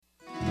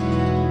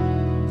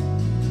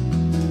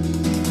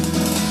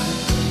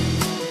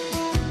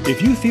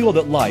If you feel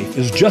that life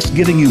is just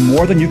giving you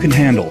more than you can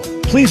handle,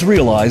 please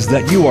realize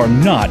that you are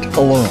not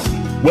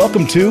alone.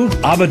 Welcome to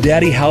Abba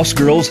Daddy House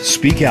Girls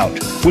Speak Out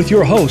with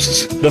your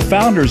hosts, the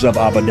founders of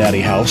Abba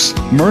Daddy House,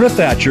 Myrna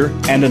Thatcher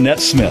and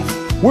Annette Smith.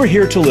 We're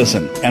here to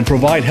listen and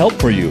provide help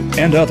for you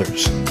and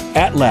others.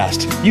 At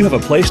last, you have a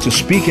place to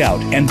speak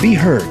out and be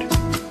heard.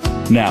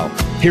 Now,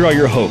 here are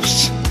your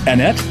hosts,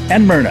 Annette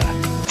and Myrna.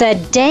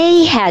 The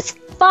day has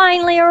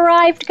finally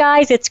arrived,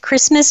 guys. It's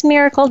Christmas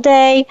Miracle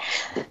Day.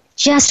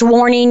 Just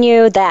warning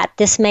you that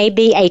this may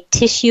be a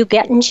tissue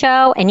getting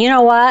show. And you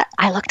know what?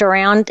 I looked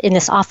around in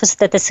this office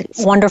that this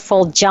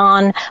wonderful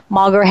John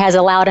Mauger has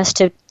allowed us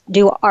to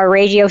do our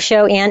radio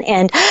show in,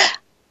 and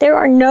there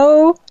are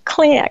no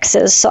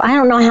Kleenexes. So I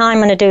don't know how I'm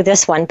going to do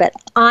this one. But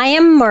I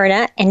am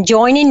Myrna, and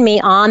joining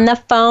me on the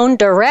phone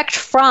direct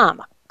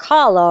from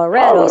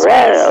Colorado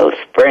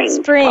Springs,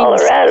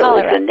 Colorado.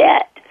 Is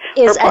Annette.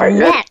 Is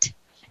Annette.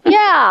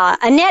 Yeah,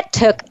 Annette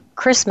took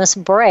Christmas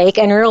break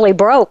and really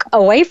broke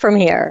away from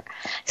here.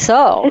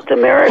 So it's a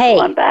miracle. Hey,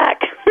 I'm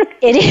back.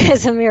 It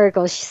is a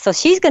miracle. So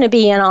she's going to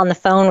be in on the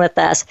phone with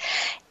us.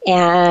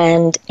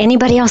 And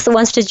anybody else that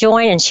wants to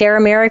join and share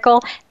a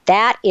miracle,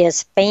 that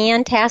is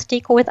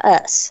fantastic with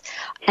us.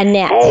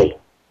 Annette.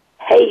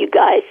 Hey, you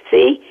guys,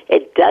 see?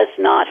 It does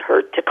not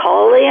hurt to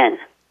call in.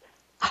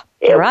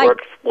 It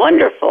works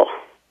wonderful.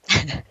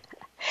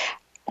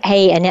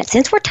 Hey, Annette,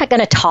 since we're going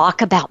to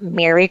talk about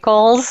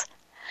miracles,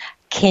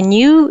 can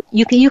you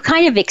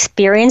kind of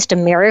experienced a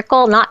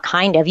miracle? Not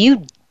kind of.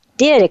 You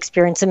did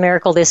experience a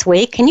miracle this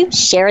week. Can you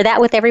share that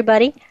with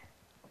everybody?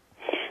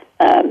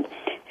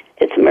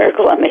 It's a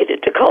miracle I made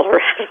it to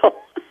Colorado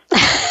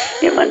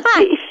in one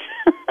piece.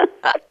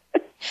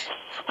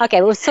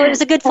 Okay, well, so it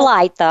was a good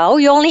flight, though.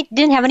 You only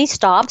didn't have any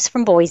stops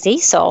from Boise,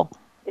 so.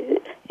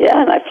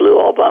 Yeah, and I flew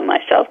all by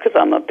myself because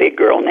I'm a big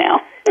girl now.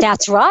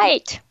 That's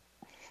right.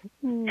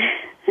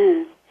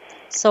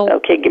 So,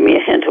 okay, give me a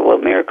hint of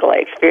what miracle I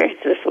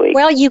experienced this week.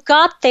 Well, you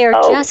got there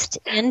just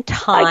in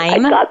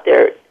time. I got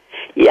there.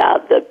 Yeah,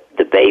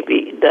 the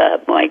baby,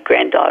 my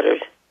granddaughter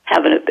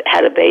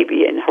had a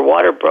baby, and her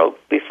water broke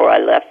before I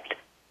left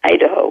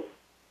Idaho.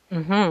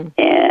 Mm-hmm.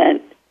 And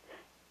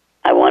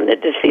I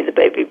wanted to see the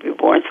baby be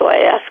born, so I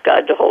asked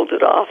God to hold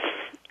it off.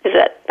 Is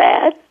that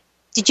bad?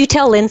 Did you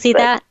tell Lindsay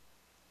that?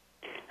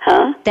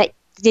 Huh?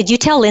 Did you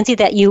tell Lindsay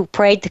that you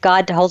prayed to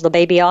God to hold the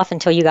baby off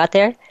until you got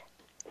there?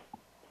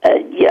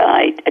 Yeah,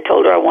 I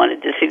told her I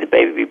wanted to see the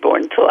baby be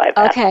born, so I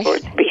asked for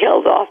it to be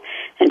held off.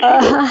 And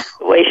the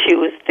way she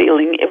was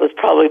feeling, it was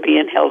probably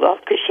being held off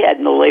because she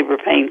had no labor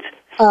pains.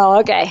 Oh,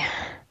 okay.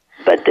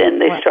 But then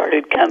they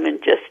started coming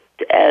just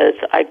as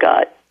I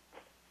got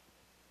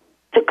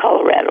to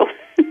Colorado.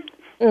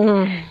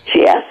 Mm-hmm.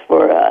 She asked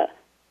for a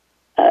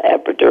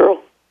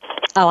epidural.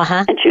 Oh,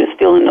 uh-huh. And she was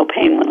feeling no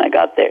pain when I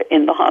got there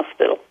in the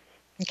hospital.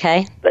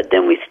 Okay. But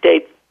then we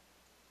stayed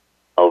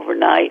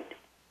overnight,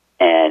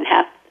 and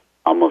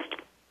almost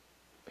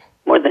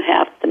more than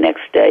half the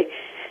next day.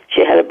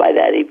 She had it by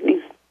that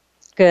evening.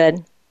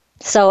 Good.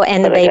 So,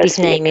 and the baby's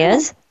name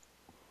is?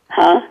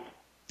 Huh?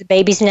 The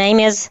baby's name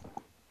is?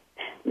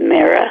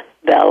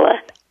 Marabella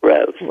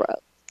Rose.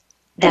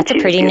 That's a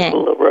pretty name.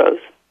 Little Rose.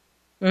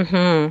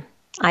 Mm-hmm.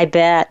 I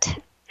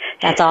bet.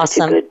 That's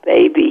awesome. She's a good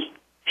baby.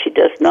 She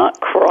does not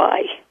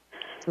cry.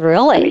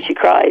 Really? I mean, she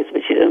cries,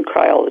 but she doesn't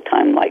cry all the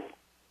time like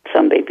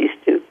some babies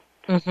do.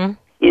 Mm-hmm.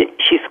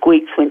 She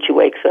squeaks when she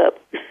wakes up.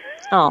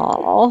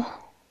 Oh.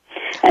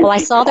 Well, I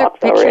saw their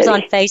pictures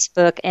on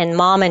Facebook, and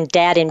Mom and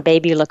Dad and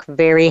baby look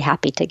very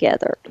happy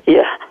together.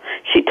 Yeah,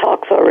 she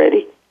talks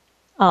already.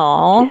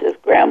 Oh. She says,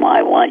 Grandma,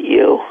 I want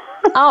you.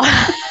 Oh.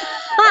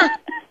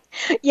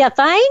 You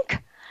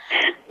think?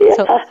 Yeah,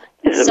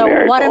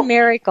 so what a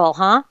miracle,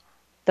 huh?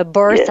 The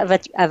birth of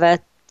a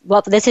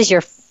well, this is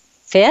your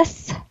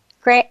fifth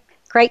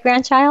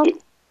great-grandchild?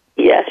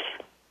 Yes.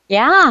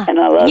 Yeah. And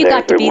I love you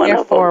got to be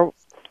there for,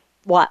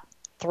 what,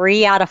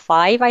 3 out of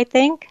 5, I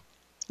think?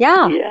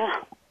 Yeah. Yeah.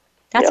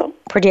 That's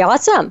pretty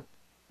awesome.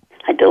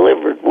 I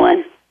delivered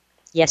one.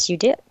 Yes, you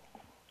did.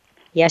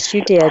 Yes,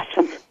 you did.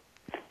 Awesome.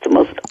 It's the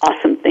most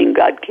awesome thing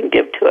God can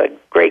give to a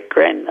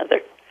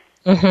great-grandmother.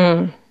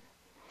 Mm-hmm.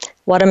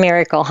 What a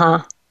miracle,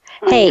 huh?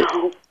 Hey,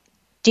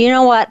 do you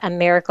know what a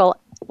miracle,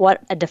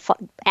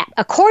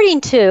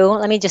 according to,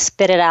 let me just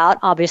spit it out.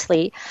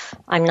 Obviously,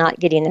 I'm not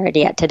getting there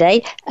yet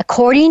today.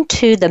 According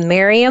to the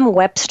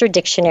Merriam-Webster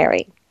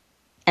Dictionary,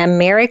 a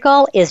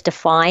miracle is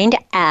defined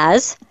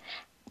as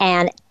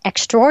an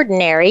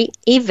extraordinary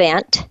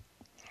event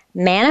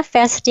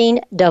manifesting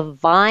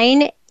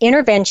divine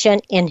intervention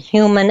in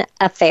human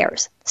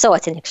affairs. So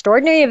it's an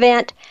extraordinary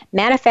event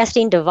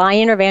manifesting divine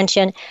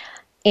intervention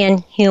in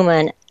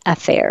human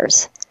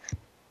affairs.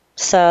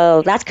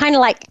 So that's kind of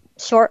like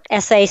short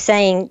essay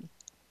saying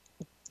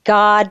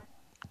God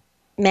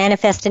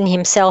manifesting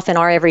himself in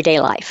our everyday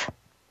life.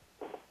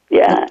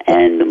 Yeah,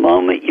 and the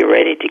moment you're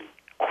ready to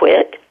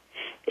quit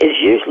is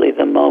usually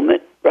the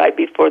moment right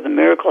before the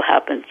miracle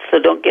happens, so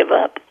don't give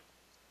up.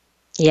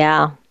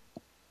 Yeah.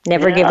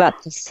 Never give up.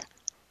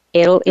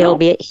 It'll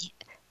be,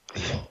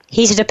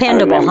 he's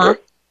dependable, huh?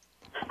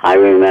 I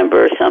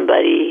remember a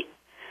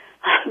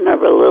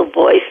little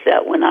voice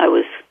that when I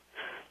was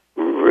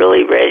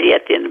really ready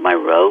at the end of my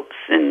ropes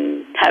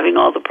and having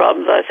all the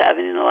problems I was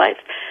having in life,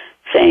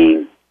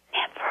 saying,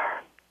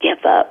 never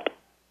give up.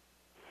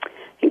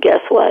 And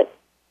guess what?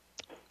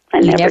 I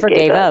never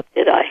gave up,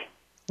 did I?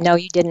 No,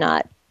 you did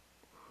not.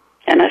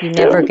 And I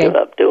still don't give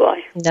up, do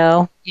I?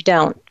 No, you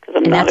don't.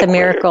 And that's a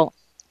miracle.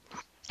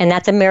 And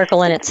that's a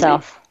miracle in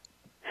itself.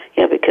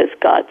 Yeah, because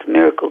God's a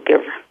miracle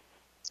giver.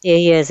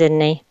 He is,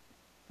 isn't he?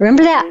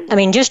 Remember that? I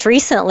mean, just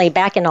recently,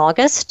 back in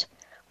August,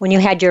 when you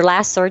had your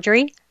last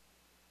surgery?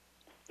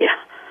 Yeah.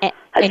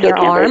 I still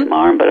can't raise my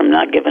arm, but I'm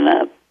not giving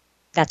up.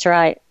 That's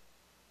right.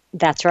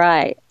 That's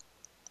right.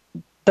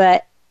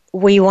 But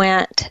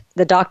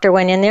the doctor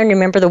went in there, and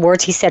remember the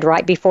words he said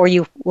right before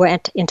you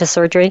went into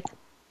surgery?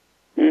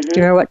 Mm-hmm. Do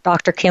you remember what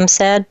Dr. Kim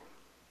said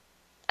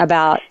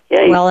about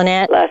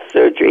Annette? Last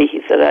surgery,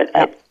 he said,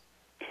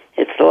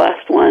 it's the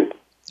last one.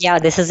 Yeah,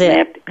 this is it. I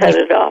have to cut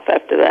it off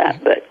after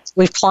that, but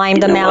we've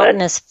climbed the mountain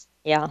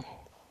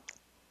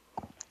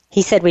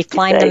He said we've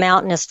climbed the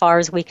mountain as far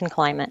as we can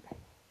climb it.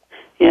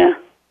 Yeah.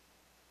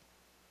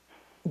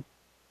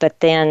 But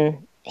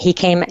then he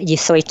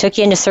took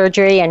you into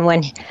surgery, and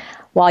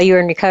while you were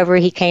in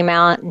recovery, he came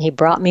out and he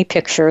brought me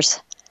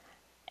pictures,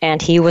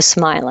 and he was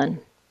smiling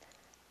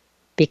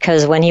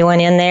because when he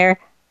went in there,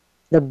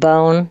 the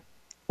bone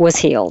was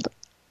healed.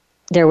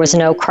 There was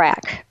no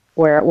crack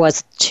where it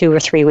was 2 or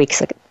 3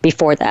 weeks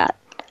before that.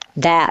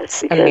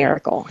 That's a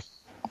miracle.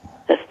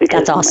 That's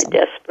because awesome.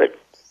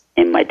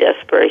 in my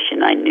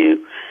desperation, I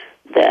knew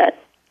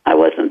that I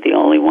wasn't the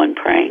only one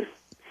praying.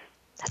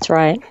 That's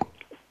right.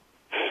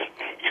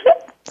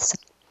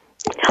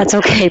 That's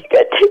okay.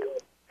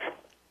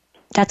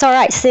 That's all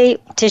right. See,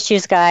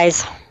 tissues,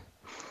 guys.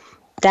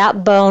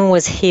 That bone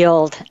was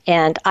healed,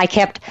 and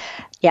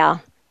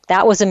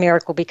that was a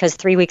miracle because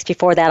 3 weeks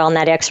before that on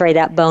that x-ray,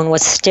 that bone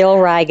was still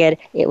ragged.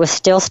 It was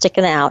still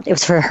sticking out. It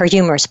was her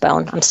humerus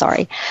bone. I'm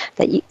sorry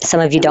that some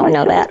of you don't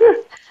know that.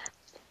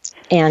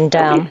 And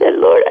he said,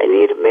 Lord, I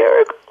need a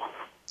miracle.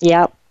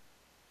 Yep.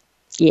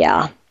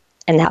 Yeah.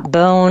 And that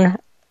bone,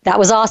 that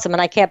was awesome.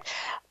 And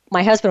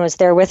my husband was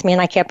there with me,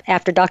 and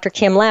after Dr.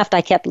 Kim left,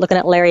 I kept looking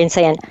at Larry and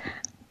saying,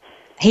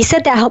 he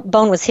said that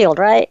bone was healed,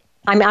 right?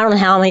 I mean, I don't know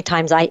how many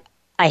times I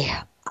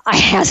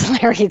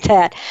asked Larry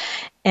that.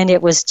 And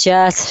it was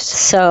just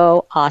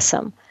so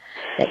awesome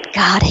that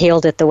God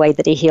healed it the way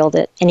that he healed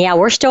it. And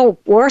we're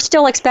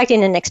still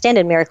expecting an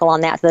extended miracle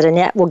on that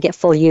Annette will get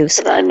full use.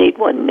 But I need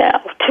one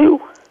now,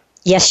 too.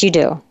 Yes, you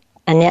do.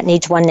 Annette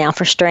needs one now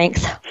for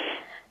strength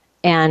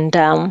and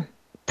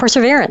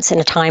perseverance in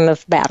a time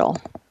of battle.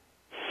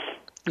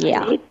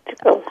 Yeah. I need to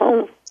go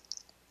home.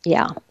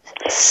 Yeah.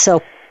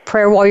 So,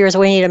 prayer warriors,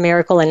 we need a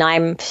miracle,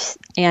 and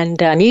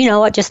you know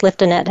what? Just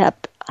lift Annette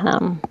up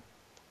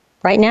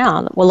right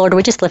now. Well, Lord,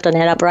 we just lift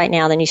Annette up right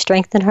now. Then you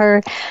strengthen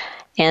her,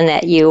 and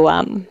that you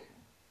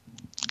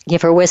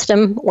give her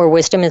wisdom where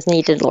wisdom is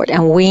needed, Lord.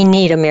 And we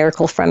need a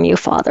miracle from you,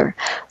 Father.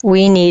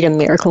 We need a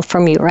miracle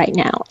from you right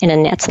now in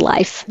Annette's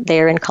life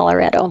there in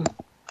Colorado.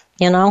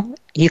 You know,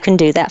 you can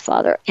do that,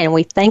 Father. And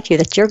we thank you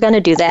that you're going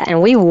to do that.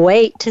 And we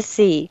wait to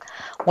see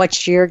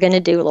what you're going to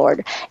do,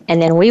 Lord. And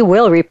then we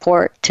will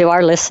report to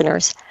our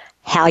listeners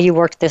how you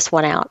worked this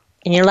one out.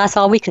 And that's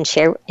all we can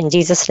share. In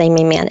Jesus' name,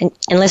 amen.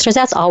 And listeners,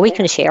 that's all we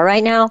can share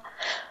right now.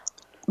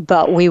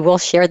 But we will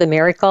share the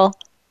miracle.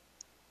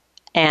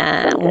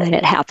 And when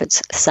it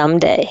happens,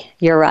 someday,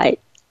 you're right,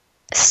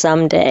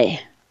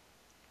 someday.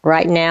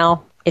 Right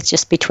now, it's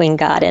just between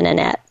God and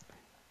Annette.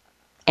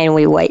 And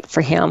we wait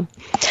for him.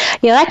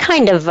 That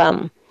kind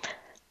of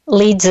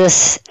leads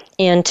us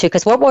into,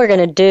 because what we're going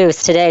to do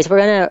today is we're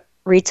going to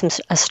read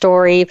a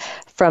story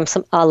from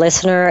a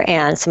listener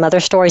and some other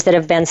stories that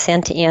have been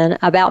sent in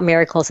about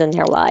miracles in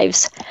their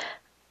lives.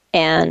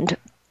 And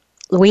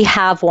we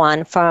have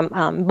one from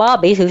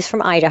Bobby, who's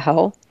from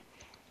Idaho.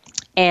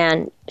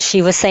 And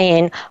she was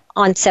saying,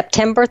 on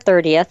September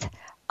 30th,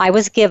 I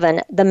was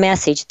given the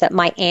message that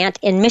my aunt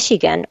in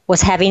Michigan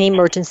was having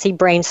emergency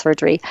brain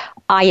surgery.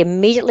 I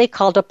immediately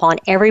called upon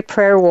every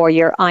prayer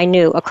warrior I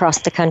knew across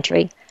the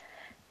country.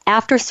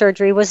 After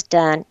surgery was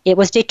done, it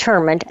was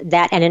determined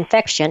that an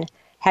infection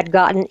had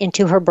gotten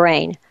into her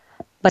brain,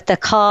 but the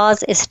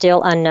cause is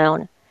still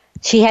unknown.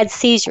 She had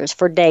seizures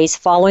for days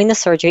following the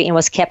surgery and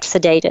was kept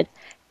sedated.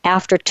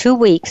 After 2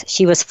 weeks,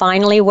 she was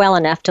finally well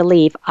enough to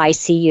leave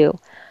ICU.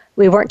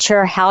 We weren't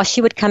sure how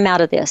she would come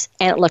out of this,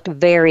 and it looked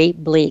very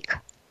bleak.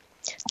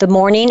 The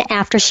morning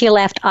after she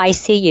left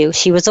ICU,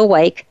 she was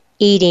awake,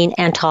 eating,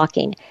 and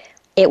talking.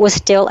 It was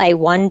still a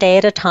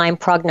one-day-at-a-time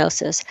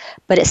prognosis,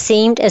 but it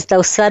seemed as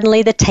though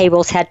suddenly the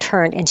tables had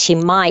turned and she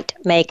might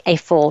make a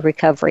full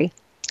recovery.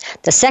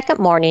 The second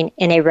morning,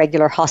 in a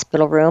regular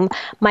hospital room,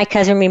 my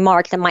cousin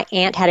remarked that my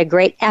aunt had a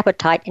great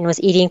appetite and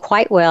was eating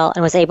quite well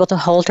and was able to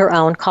hold her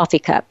own coffee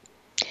cup.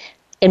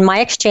 In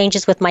my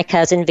exchanges with my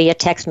cousin via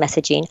text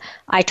messaging,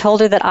 I told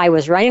her that I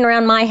was running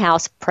around my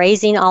house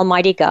praising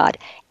Almighty God,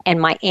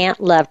 and my aunt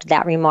loved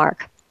that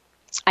remark.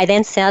 I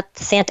then sent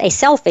a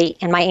selfie,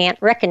 and my aunt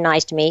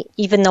recognized me,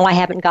 even though I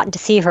haven't gotten to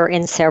see her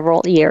in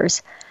several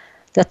years.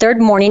 The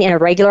third morning in a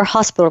regular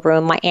hospital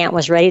room, my aunt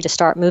was ready to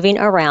start moving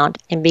around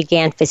and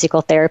began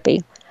physical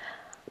therapy.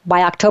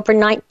 By October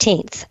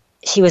 19th,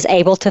 she was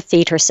able to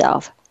feed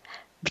herself.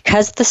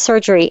 Because the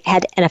surgery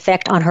had an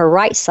effect on her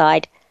right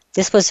side,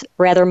 this was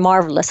rather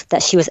marvelous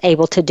that she was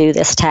able to do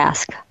this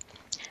task.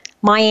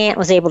 My aunt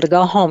was able to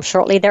go home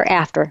shortly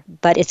thereafter,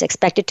 but is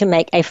expected to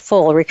make a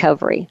full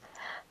recovery.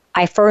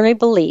 I firmly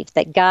believe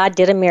that God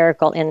did a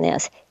miracle in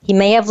this. He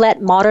may have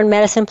let modern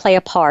medicine play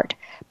a part,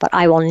 but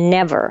I will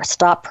never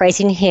stop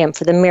praising Him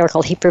for the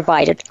miracle He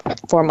provided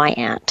for my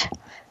aunt.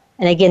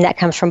 And again, that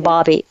comes from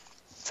Bobby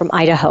from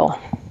Idaho.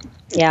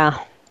 Yeah.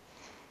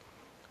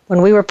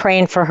 When we were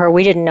praying for her,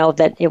 we didn't know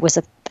that it was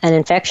an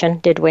infection,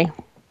 did we?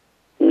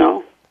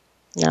 No.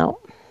 No.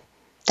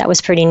 That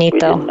was pretty neat,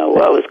 though. We didn't know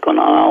what was going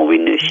on. All we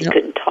knew, she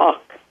couldn't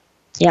talk.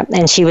 Yep,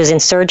 and she was in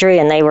surgery,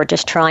 and they were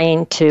just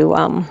trying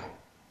to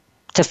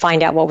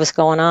find out what was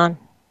going on.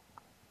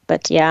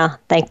 But yeah,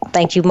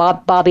 thank you,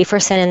 Bobby, for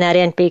sending that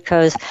in,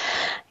 because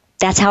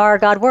that's how our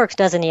God works,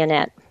 doesn't He,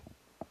 Annette?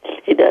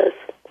 He does.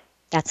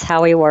 That's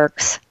how He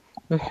works.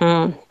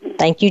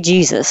 Thank you,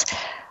 Jesus.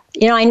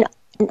 You know,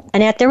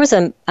 Annette, there was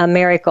a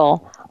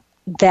miracle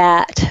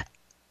that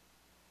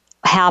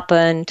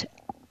happened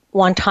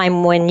one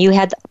time when you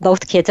had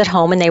both kids at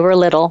home and they were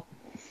little,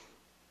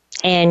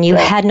 and you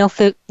had no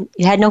food.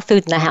 You had no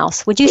food in the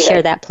house. Would you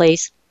share that,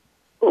 please?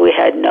 We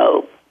had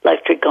no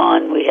electric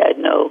on. We had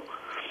no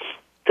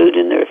food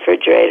in the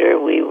refrigerator.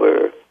 We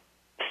were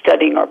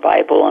studying our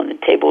Bible on the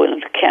table in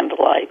the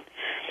candlelight.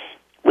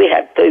 We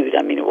had food.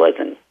 I mean, it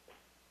wasn't,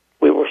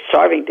 we were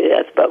starving to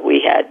death, but we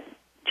had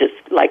just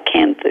like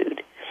canned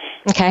food.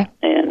 Okay.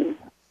 And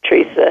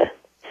Teresa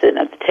sitting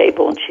at the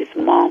table, and she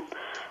said, Mom,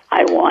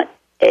 I want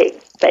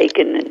egg,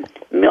 bacon, and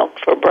milk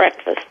for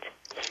breakfast.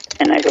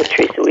 And I go,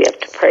 Teresa, we have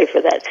to pray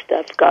for that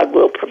stuff. God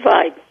will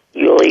provide.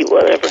 You'll eat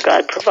whatever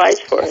God provides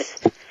for us.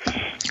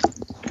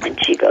 And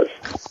she goes,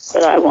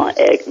 but I want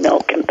egg,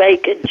 milk, and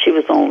bacon. She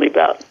was only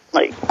about,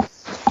 maybe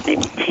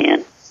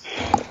 10.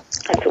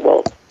 I said,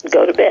 well,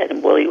 go to bed,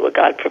 and we'll eat what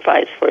God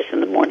provides for us in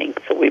the morning.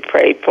 So we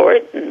prayed for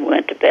it and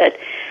went to bed.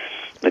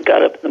 We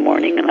got up in the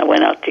morning, and I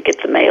went out to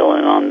get the mail,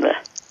 and on the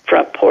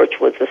front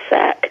porch was a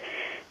sack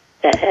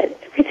that had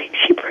everything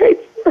she prayed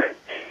for.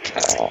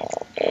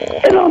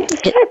 And on the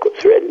sack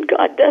was written,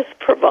 God does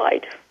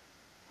provide.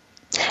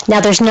 Now,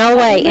 there's no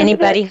way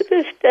anybody... To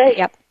this day.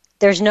 Yep.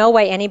 There's no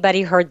way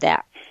anybody heard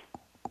that.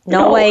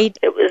 No way.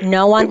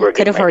 No one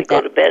could have heard that. We were getting ready to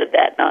go to bed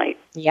that night.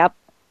 Yep.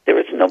 There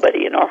was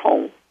nobody in our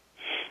home.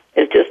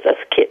 It was just us,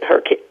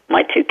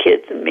 my two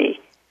kids, and me.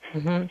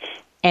 Mm-hmm.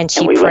 And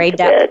she prayed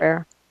that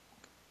prayer.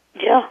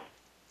 Yeah.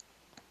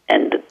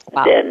 And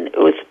then it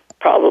was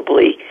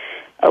probably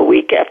a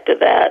week after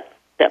that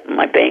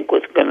my bank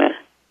was going to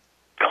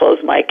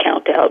close my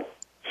account out.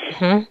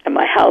 Mm-hmm. And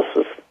my house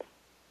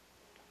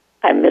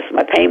I missed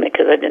my payment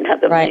because I didn't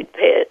have the money to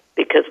pay it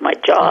because my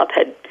job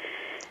had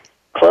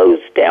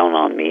closed down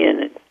on me.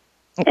 And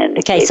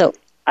okay, so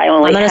I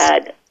only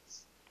had...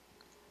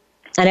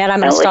 Annette, I'm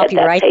going to stop you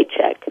right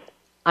paycheck.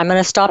 I'm going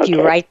to stop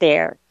you right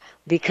there,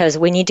 because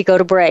we need to go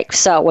to break.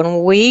 So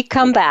when we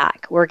come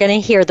back, we're going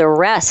to hear the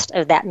rest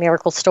of that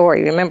miracle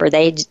story. Remember,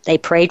 they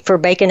prayed for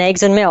bacon,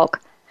 eggs, and milk,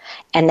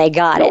 and they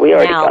got it. We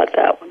already got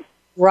that one.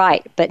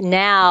 Right, but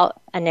now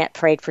Annette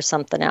prayed for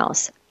something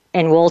else,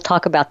 and we'll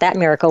talk about that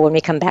miracle when we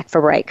come back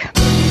for break.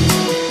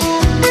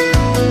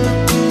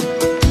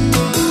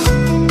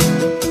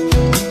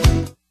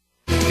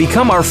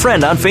 Become our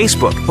friend on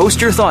Facebook. Post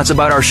your thoughts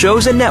about our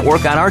shows and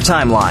network on our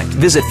timeline.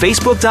 Visit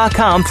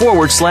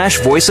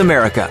Facebook.com/Voice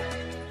America.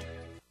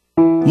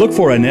 Look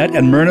for Annette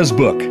and Myrna's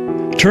book,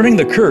 Turning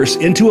the Curse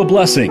into a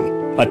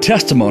Blessing, a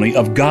testimony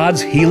of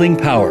God's healing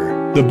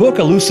power. The book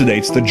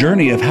elucidates the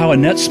journey of how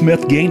Annette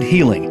Smith gained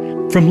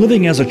healing from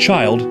living as a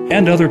child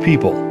and other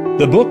people.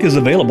 The book is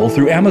available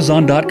through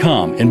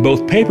Amazon.com in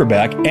both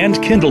paperback and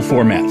Kindle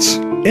formats.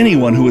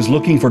 Anyone who is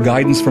looking for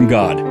guidance from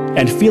God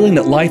and feeling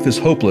that life is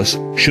hopeless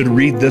should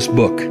read this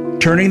book,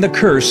 Turning the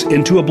Curse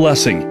into a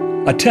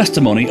Blessing, a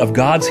testimony of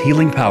God's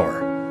healing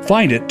power.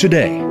 Find it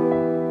today.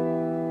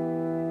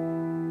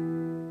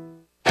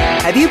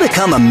 Have you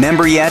become a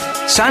member yet?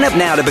 Sign up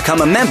now to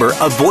become a member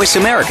of Voice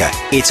America.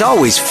 It's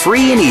always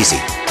free and easy.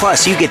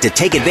 Plus, you get to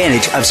take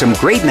advantage of some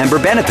great member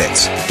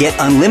benefits. Get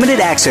unlimited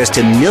access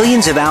to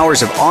millions of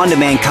hours of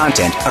on-demand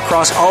content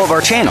across all of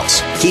our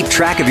channels. Keep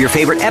track of your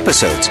favorite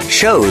episodes,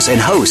 shows, and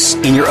hosts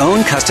in your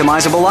own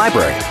customizable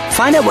library.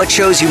 Find out what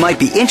shows you might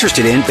be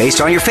interested in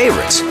based on your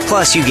favorites.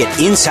 Plus, you get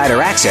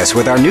insider access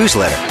with our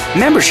newsletter.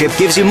 Membership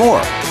gives you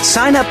more.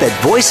 Sign up at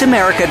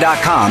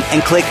voiceamerica.com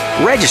and click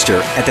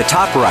Register at the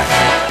top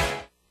right.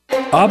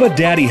 Abba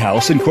Daddy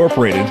House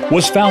Incorporated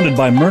was founded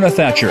by Myrna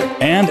Thatcher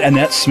and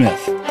Annette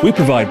Smith. We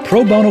provide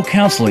pro bono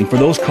counseling for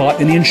those caught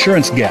in the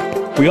insurance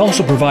gap. We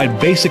also provide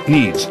basic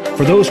needs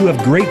for those who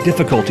have great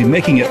difficulty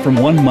making it from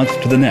one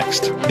month to the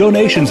next.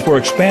 Donations for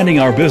expanding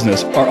our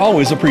business are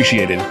always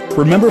appreciated.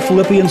 Remember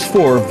Philippians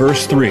 4,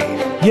 verse 3.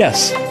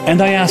 Yes,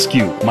 and I ask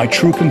you, my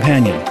true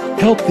companion,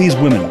 help these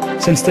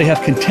women, since they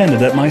have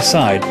contended at my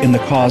side in the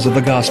cause of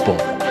the gospel.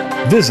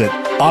 Visit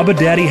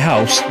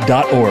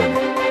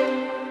abadaddyhouse.org.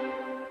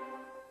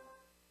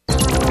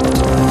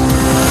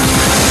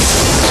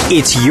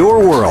 It's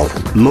your world.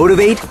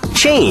 Motivate,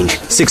 change,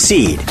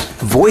 succeed.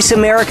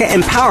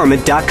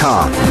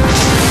 VoiceAmericaEmpowerment.com.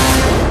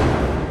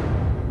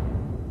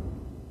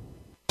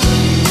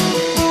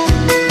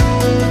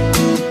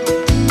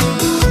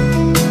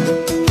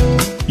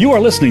 You are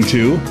listening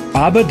to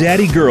Abba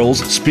Daddy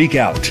Girls Speak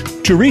Out.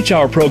 To reach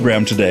our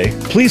program today,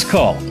 please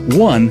call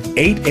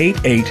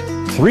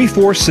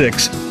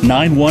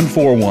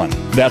 1-888-346-9141.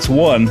 That's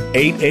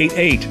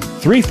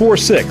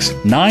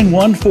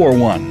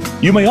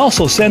 1-888-346-9141. You may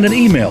also send an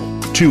email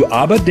to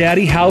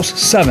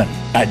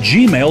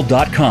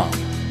abadaddyhouse7@gmail.com.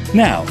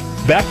 Now,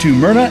 back to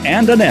Myrna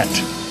and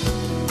Annette.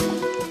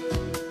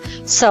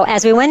 So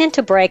as we went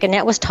into break,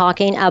 Annette was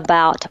talking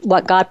about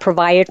what God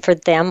provided for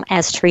them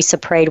as Teresa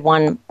prayed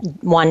one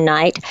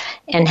night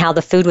and how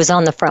the food was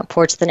on the front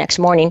porch the next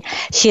morning.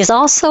 She is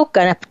also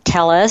going to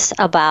tell us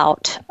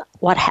about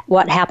what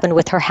happened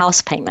with her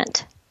house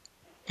payment.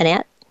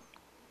 Annette?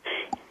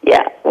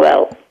 Yeah,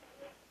 well,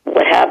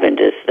 what happened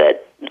is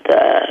that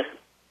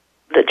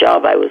the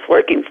job I was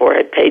working for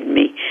had paid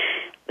me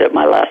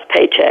my last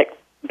paycheck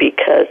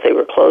because they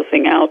were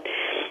closing out.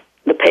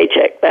 The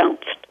paycheck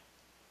bounced.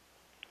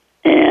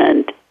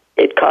 And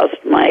it caused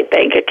my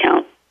bank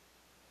account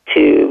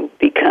to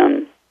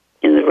become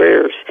in the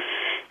rears.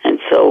 And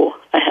so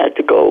I had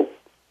to go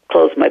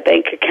close my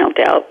bank account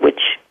out,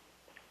 which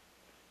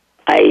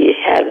I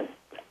had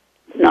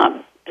not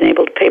been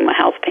able to pay my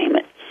house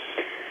payment.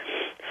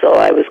 So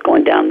I was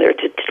going down there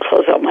to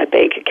close out my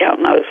bank account,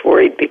 and I was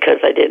worried because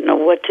I didn't know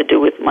what to do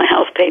with my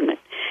house payment.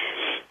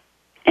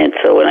 And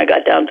so when I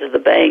got down to the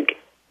bank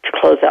to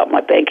close out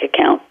my bank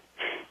account,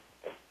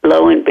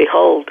 lo and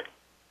behold,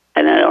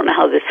 and I don't know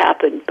how this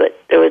happened, but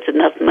there was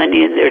enough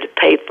money in there to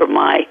pay for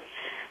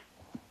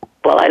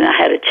and I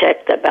had a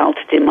check that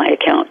bounced in my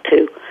account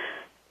too,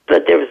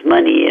 but there was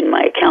money in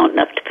my account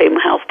enough to pay my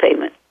house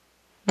payment.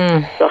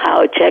 So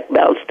how a check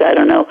bounced, I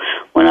don't know.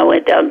 When I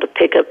went down to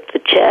pick up the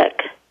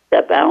check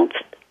that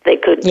bounced, they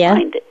couldn't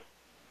find it.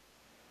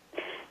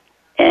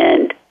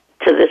 And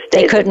to this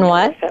day, they couldn't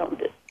what?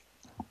 Found it.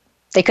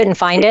 They couldn't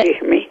find it? Did you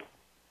hear me?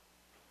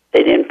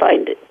 They didn't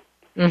find it.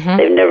 Mm-hmm.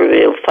 They've never been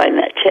able to find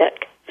that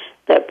check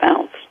that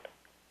bounced.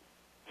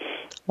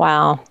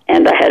 Wow.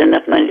 And I had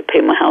enough money to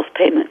pay my house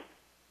payment.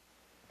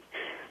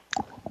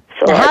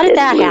 So now, how did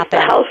that happen?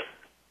 The house.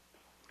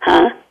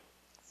 Huh?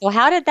 Well,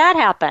 how did that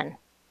happen?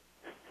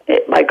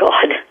 My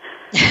God.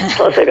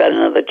 Plus, I got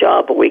another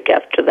job a week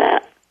after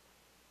that.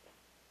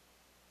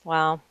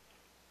 Wow.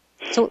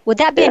 So would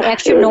that be an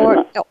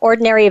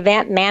extraordinary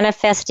event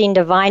manifesting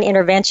divine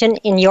intervention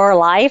in your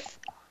life?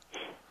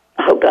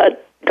 Oh, God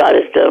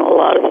has done a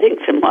lot of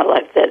things in my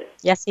life that...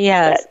 Yes, He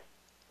has. That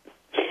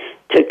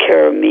took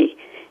care of me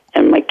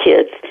and my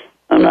kids.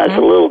 When I was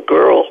a little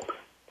girl,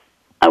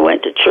 I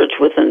went to church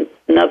with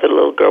another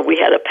little girl. We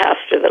had a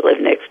pastor that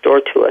lived next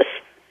door to us,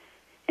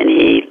 and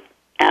he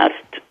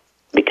asked,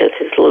 because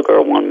his little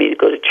girl wanted me to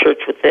go to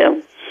church with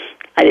them.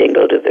 I didn't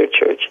go to their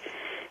church,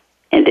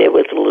 and it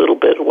was a little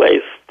bit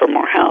away from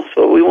our house,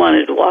 but we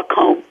wanted to walk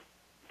home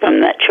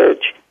from that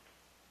church.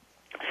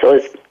 So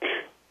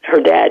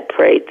her dad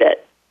prayed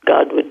that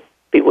God would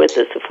be with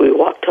us if we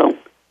walked home.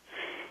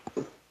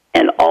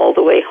 And all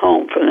the way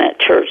home from that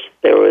church,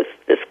 there was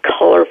this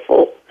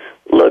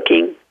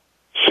colorful-looking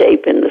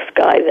shape in the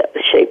sky that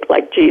was shaped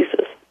like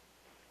Jesus.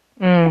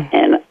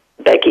 And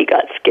Becky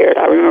got scared.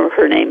 I remember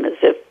her name as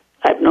if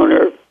I've known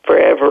her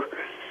forever.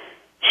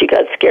 She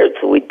got scared,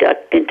 so we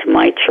ducked into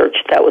my church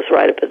that was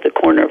right up at the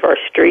corner of our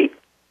street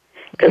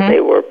because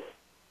they were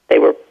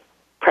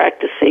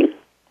practicing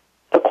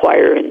a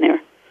choir in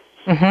there.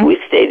 We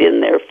stayed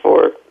in there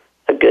for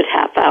a good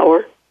half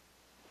hour,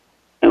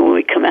 and when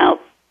we come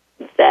out,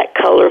 that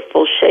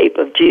colorful shape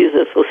of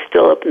Jesus was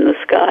still up in the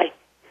sky.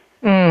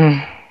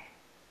 And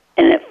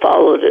it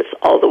followed us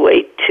all the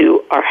way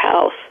to our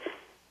house.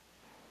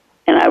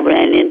 And I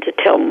ran in to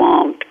tell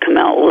Mom to come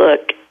out and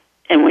look,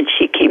 and when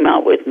she came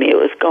out with me, it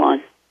was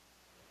gone.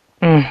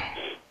 I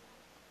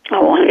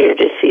wanted her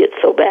to see it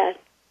so bad.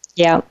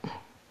 Yeah.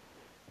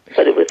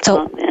 But it was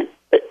gone then.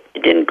 But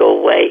it didn't go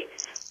away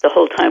the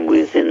whole time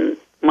we was in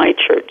my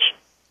church.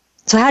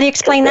 So how do you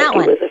explain that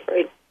one? Was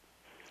afraid.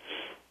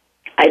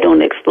 I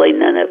don't explain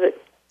none of it.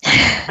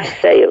 I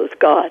say it was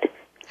God.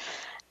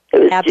 It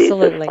was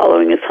Jesus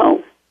following us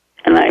home.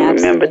 And I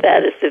remember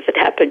that as if it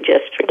happened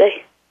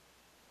yesterday.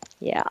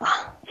 Yeah.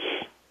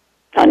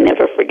 I'll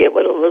never forget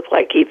what it looked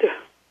like either.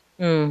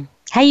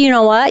 Hey, you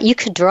know what? You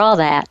could draw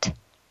that.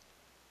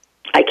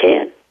 I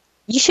can.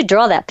 You should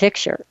draw that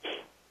picture.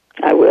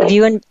 I will. Of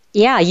you and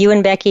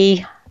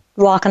Becky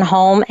walking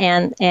home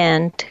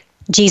and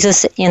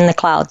Jesus in the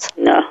clouds.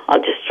 No,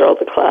 I'll just draw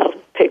the cloud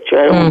picture.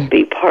 I don't want to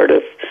be part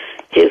of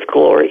his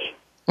glory.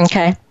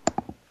 Okay.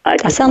 I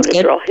just want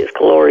to draw his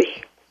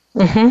glory.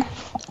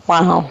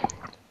 Wow.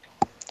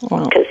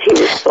 Because he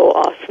was so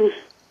awesome.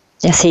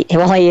 Yes, he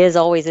is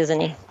always,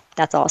 isn't he?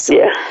 That's awesome.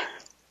 Yeah.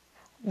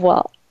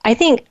 Well, I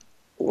think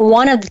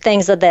one of the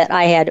things that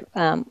I had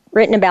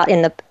written about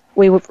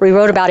we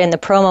wrote about in the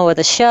promo of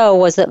the show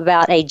was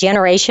about a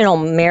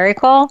generational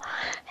miracle,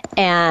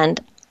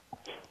 and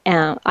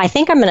I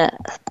think I'm going to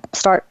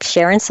start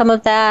sharing some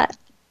of that.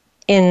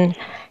 In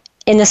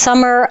the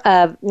summer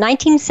of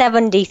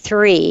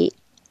 1973,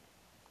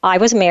 I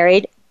was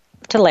married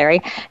to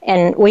Larry,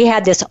 and we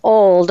had this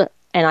old,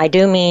 and I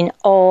do mean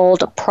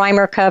old,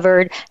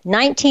 primer-covered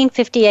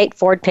 1958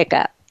 Ford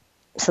pickup.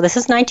 So this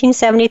is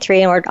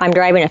 1973, and I'm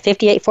driving a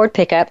 58 Ford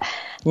pickup.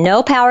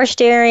 No power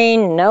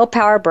steering, no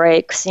power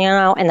brakes,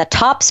 and the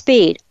top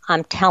speed,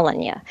 I'm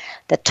telling you,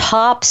 the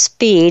top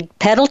speed,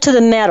 pedal to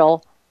the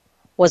metal,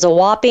 was a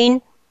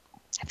whopping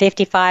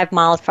 55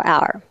 miles per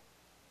hour.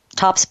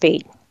 Top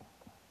speed.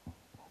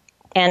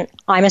 And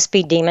I'm a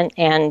speed demon,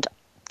 and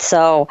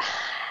so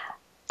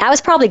that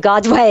was probably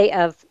God's way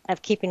of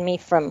keeping me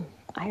from,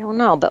 I don't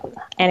know, but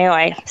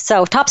anyway,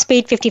 so top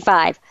speed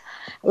 55.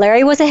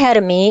 Larry was ahead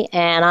of me,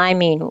 and I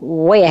mean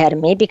way ahead of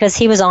me, because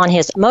he was on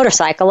his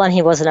motorcycle and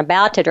he wasn't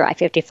about to drive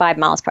 55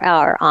 miles per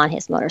hour on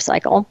his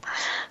motorcycle.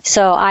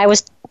 So I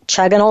was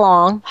chugging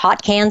along,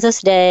 hot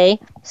Kansas day,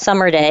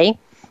 summer day,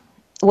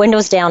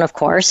 windows down, of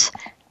course,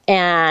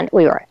 and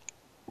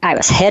I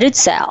was headed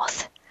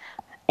south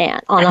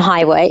and on the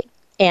highway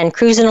and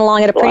cruising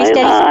along at a pretty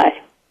steady.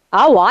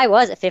 Oh, I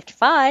was at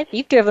 55.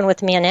 You've driven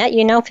with me, Annette.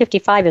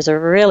 55 is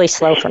really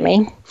slow for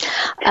me.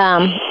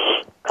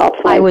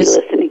 Cops might be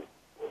listening.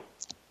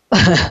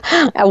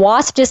 A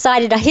wasp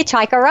decided to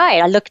hitchhike a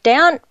ride. I looked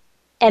down,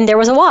 and there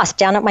was a wasp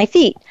down at my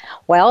feet.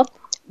 Well,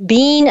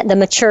 being the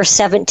mature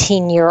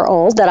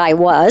 17-year-old that I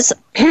was,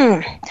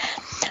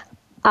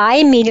 I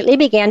immediately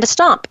began to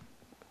stomp.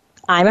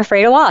 I'm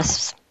afraid of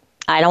wasps.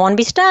 I don't want to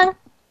be stung.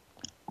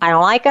 I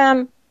don't like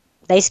them.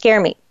 They scare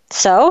me.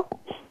 So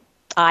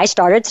I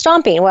started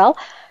stomping. Well,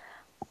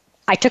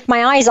 I took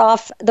my eyes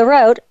off the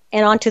road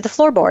and onto the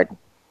floorboard.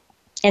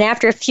 And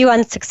after a few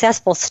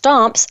unsuccessful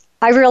stomps,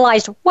 I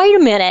realized, wait a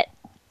minute,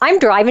 I'm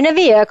driving a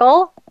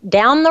vehicle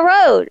down the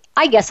road.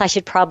 I guess I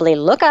should probably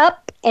look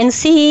up and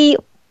see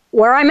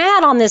where I'm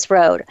at on this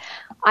road.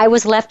 I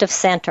was left of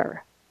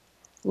center,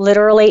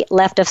 literally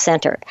left of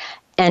center.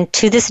 And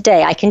to this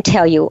day, I can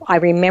tell you, I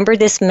remember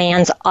this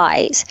man's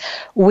eyes.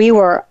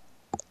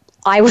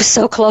 I was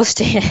so close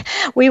to him.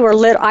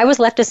 I was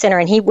left of center,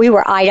 and we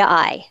were eye to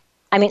eye.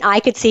 I mean,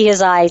 I could see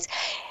his eyes,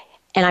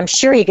 and I'm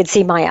sure he could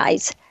see my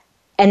eyes.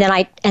 And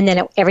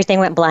then everything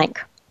went blank.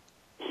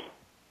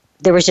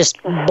 There was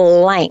just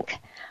blank.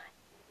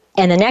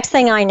 And the next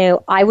thing I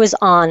knew, I was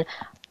on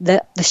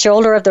the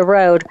shoulder of the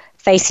road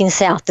facing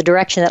south, the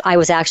direction that I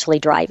was actually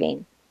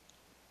driving.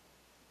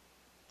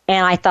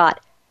 And I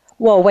thought,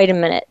 whoa, wait a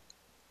minute.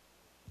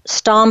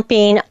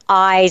 Stomping,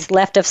 eyes,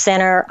 left of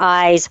center,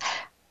 eyes,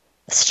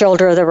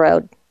 shoulder of the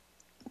road.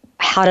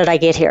 How did I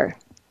get here?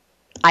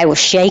 I was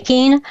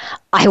shaking.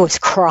 I was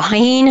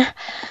crying.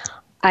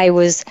 I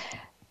was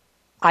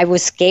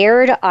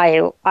scared.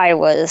 I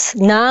was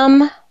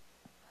numb.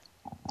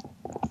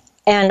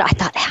 And I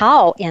thought,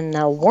 how in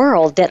the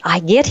world did I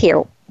get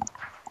here?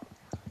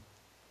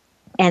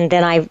 And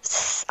then I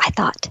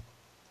thought,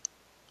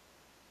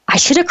 I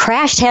should have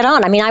crashed head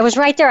on. I mean, I was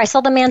right there. I saw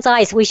the man's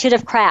eyes. We should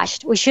have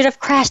crashed. We should have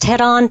crashed head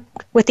on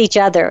with each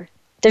other.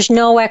 There's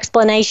no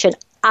explanation.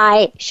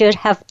 I should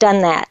have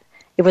done that.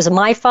 It was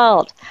my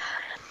fault.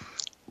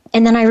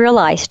 And then I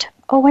realized,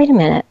 oh, wait a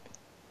minute.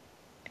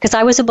 Because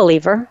I was a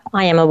believer.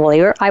 I am a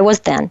believer. I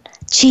was then.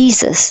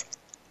 Jesus,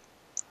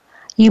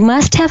 you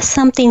must have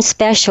something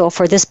special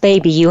for this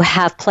baby you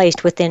have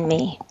placed within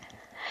me.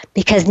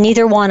 Because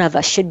neither one of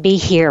us should be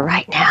here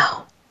right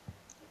now.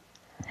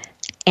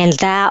 And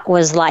that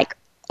was like,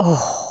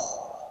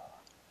 oh,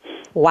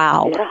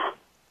 wow. Yeah.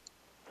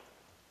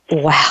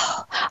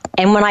 Wow.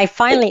 And when I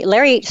finally,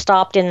 Larry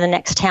stopped in the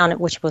next town,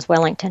 which was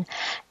Wellington.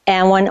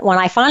 And when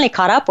I finally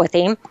caught up with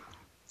him,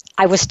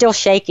 I was still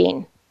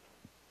shaking.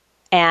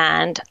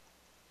 And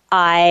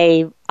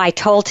I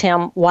told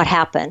him what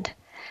happened.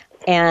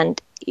 And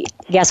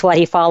guess what?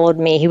 He followed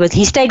me.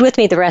 He stayed with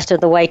me the rest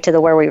of the way to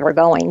where we were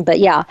going. But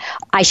yeah,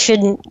 I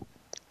shouldn't.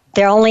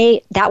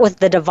 That was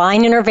the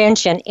divine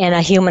intervention in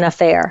a human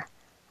affair.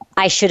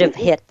 I should have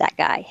hit that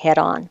guy head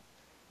on.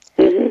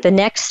 Mm-hmm.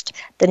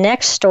 The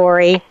next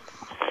story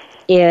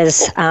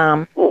is.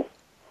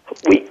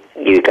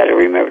 You got to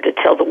remember to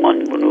tell the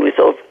one when we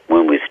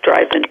was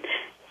driving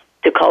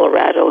to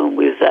Colorado and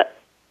we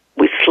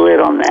slid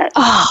on that.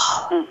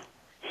 Oh,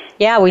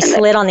 yeah, we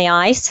slid on the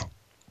ice.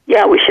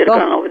 Yeah, we should have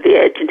gone over the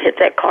edge and hit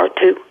that car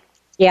too.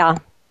 Yeah,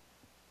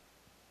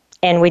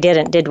 and we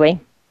didn't, did we?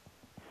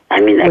 I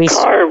mean, that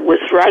car was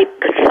right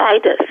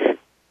beside us,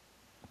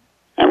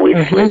 and we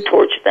slid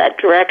towards that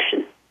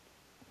direction.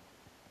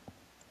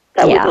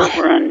 That was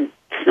over on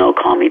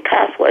Snoqualmie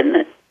Pass, wasn't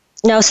it?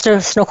 No,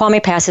 Snoqualmie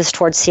Pass is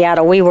towards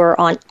Seattle. We were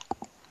on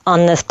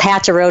on this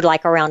patch of road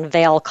like around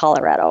Vail,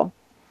 Colorado.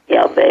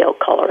 Yeah, Vail,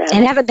 Colorado.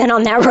 And haven't been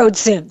on that road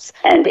since.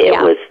 And it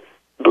was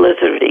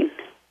blizzarding.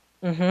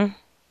 Mm-hmm.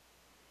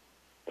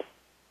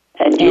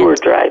 And you were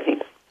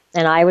driving.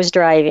 And I was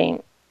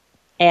driving.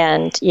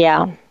 And,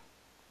 yeah.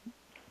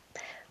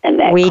 And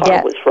that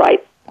car was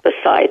right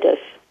beside us.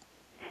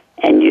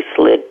 And you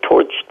slid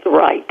towards the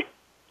right.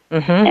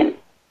 Mm-hmm. And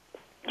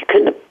you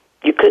couldn't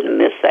have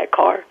missed that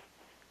car.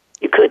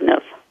 You couldn't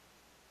have.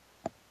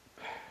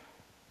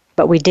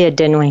 But we did,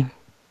 didn't we?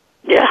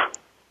 Yeah.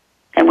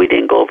 And we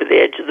didn't go over the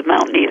edge of the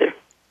mountain either.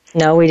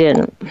 No, we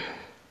didn't.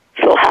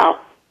 So how?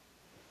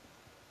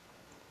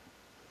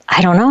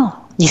 I don't know.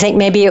 You think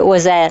maybe it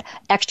was an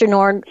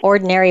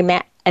extraordinary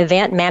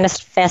event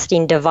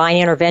manifesting divine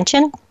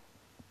intervention?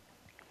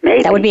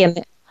 Maybe. That would be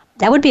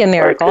a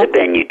miracle. Or it could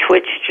have been you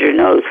twitched your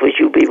nose. Was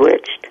you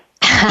bewitched?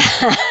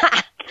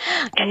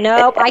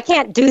 Nope, I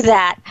can't do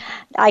that.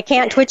 I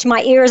can't twitch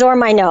my ears or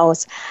my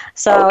nose.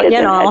 So, okay,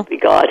 then it had to be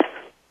God.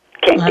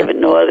 Can't give it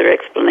no other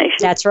explanation.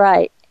 That's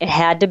right. It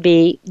had to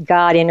be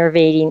God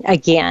intervening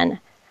again.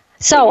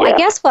 So I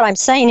guess what I'm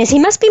saying is he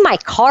must be my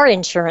car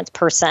insurance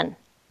person.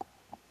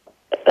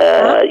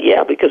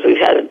 Yeah, because we've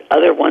had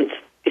other ones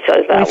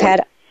besides that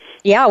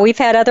we've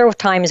had other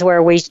times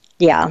where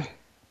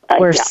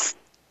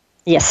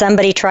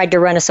somebody tried to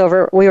run us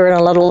over. We were in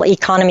a little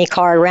economy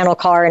car, rental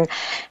car,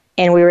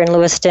 and we were in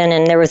Lewiston,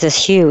 and there was this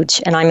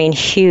huge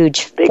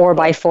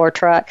 4x4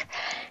 truck,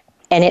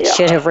 and it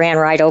should have ran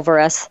right over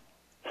us.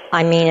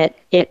 I mean,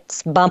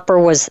 its bumper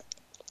was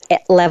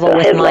at level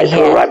with my head.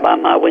 Were right by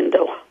my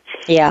window.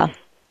 Yeah,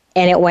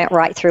 and it went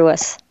right through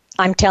us.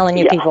 I'm telling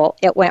you, people,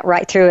 it went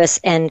right through us,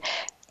 and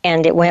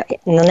it went.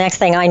 And the next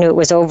thing I knew, it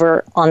was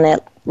over on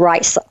the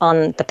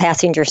on the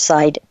passenger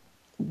side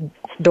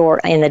door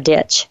in the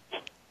ditch.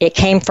 It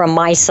came from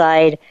my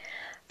side,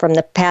 from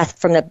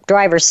the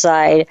driver's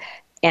side,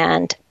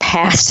 and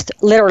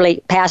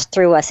literally passed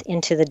through us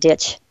into the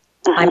ditch.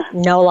 I'm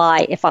no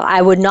lie.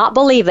 I would not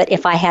believe it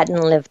if I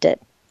hadn't lived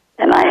it.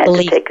 And I had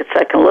to take a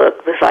second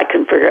look because I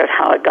couldn't figure out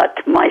how it got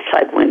to my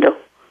side window.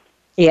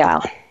 Yeah.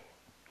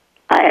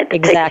 I had to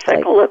take a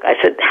second look. I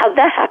said, how'd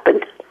that happen?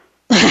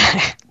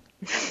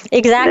 Exactly.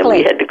 And then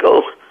we had to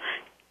go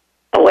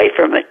away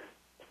from it.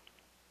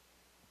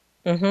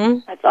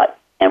 Mm-hmm. I thought,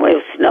 and it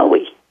was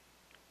snowy.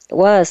 It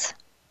was.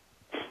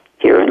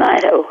 Here in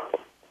Idaho.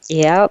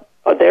 Yep.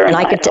 Oh, there in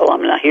Idaho.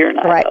 I'm not here in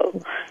Idaho.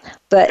 Right.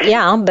 But,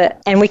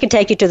 and we could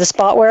take you to the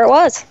spot where it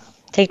was.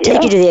 Take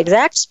you to the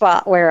exact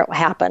spot where it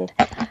happened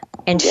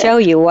and show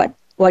you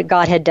what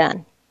God had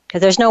done.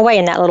 Because there's no way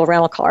in that little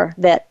rental car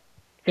that,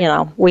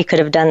 we could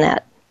have done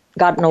that,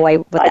 gotten away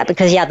with that.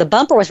 Because, the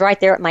bumper was right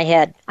there at my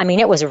head. I mean,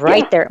 it was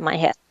right there at my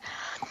head.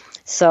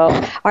 So,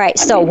 all right.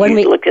 When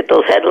we look at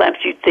those headlamps,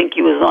 you'd think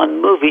you was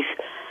on movies.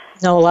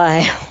 No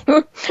lie.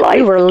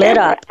 We were lit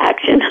up.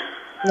 Action.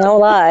 No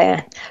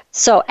lie.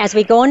 So as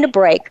we go into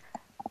break,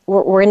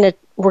 we're going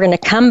to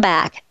come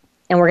back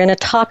and we're going to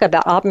talk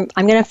about.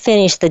 I'm going to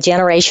finish the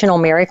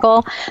generational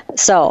miracle.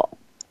 So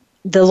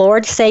the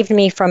Lord saved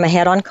me from a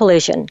head-on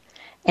collision,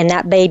 and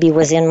that baby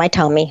was in my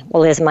tummy.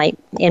 Well,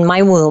 in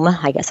my womb,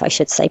 I guess I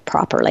should say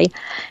properly.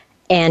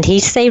 And He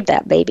saved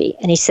that baby,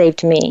 and He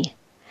saved me.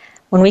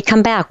 When we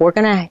come back,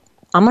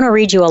 I'm going to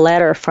read you a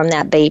letter from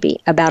that baby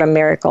about a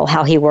miracle,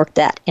 how He worked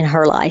that in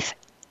her life,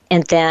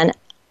 and then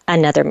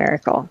another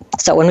miracle.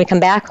 So when we come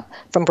back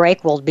from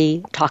break, we'll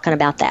be talking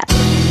about that.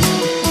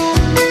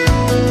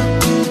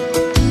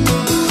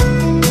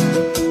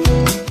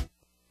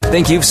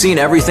 Think you've seen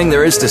everything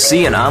there is to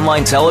see in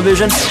online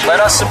television?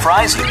 Let us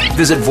surprise you.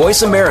 Visit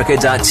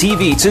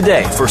voiceamerica.tv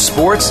today for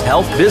sports,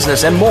 health,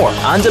 business, and more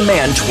on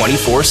demand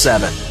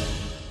 24/7.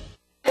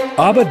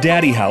 Abba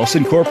Daddy House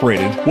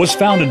Incorporated was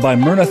founded by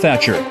Myrna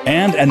Thatcher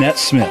and Annette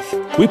Smith.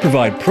 We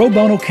provide pro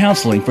bono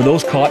counseling for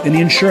those caught in the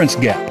insurance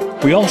gap.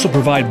 We also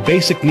provide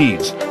basic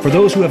needs for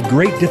those who have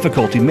great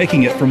difficulty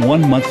making it from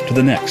one month to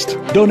the next.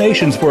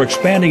 Donations for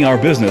expanding our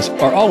business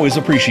are always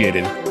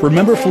appreciated.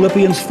 Remember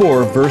Philippians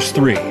 4, verse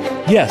 3.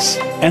 Yes,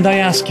 and I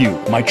ask you,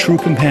 my true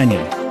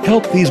companion,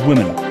 help these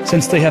women,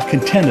 since they have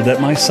contended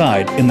at my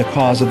side in the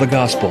cause of the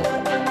gospel.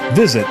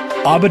 Visit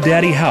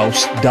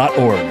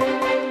AbbaDaddyHouse.org.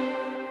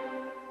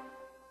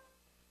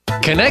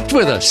 Connect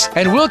with us,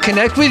 and we'll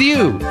connect with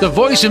you. The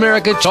Voice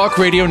America Talk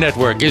Radio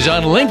Network is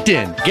on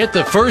LinkedIn. Get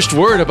the first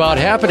word about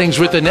happenings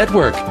with the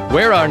network,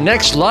 where our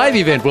next live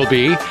event will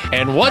be,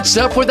 and what's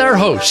up with our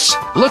hosts.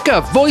 Look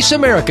up Voice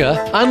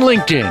America on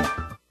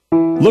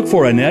LinkedIn. Look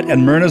for Annette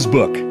and Myrna's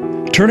book,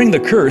 Turning the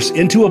Curse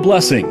into a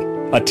Blessing,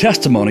 a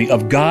testimony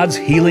of God's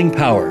healing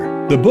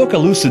power. The book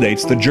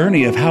elucidates the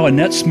journey of how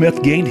Annette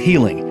Smith gained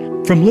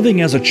healing from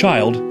living as a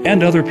child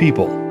and other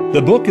people.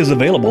 The book is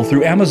available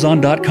through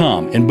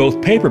Amazon.com in both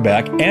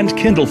paperback and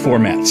Kindle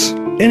formats.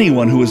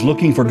 Anyone who is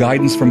looking for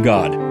guidance from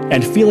God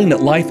and feeling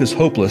that life is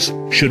hopeless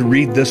should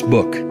read this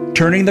book,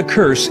 Turning the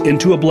Curse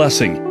into a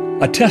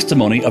Blessing, a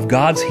testimony of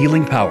God's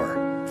healing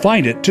power.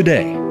 Find it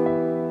today.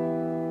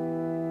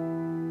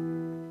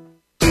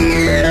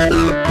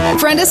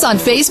 Friend us on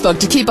Facebook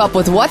to keep up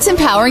with what's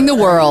empowering the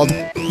world.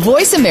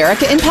 Voice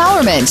America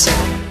Empowerment.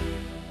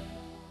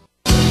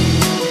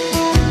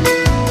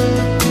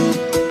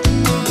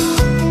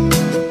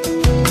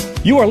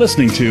 You are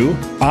listening to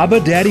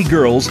Abba Daddy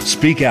Girls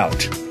Speak Out.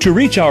 To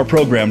reach our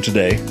program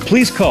today,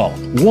 please call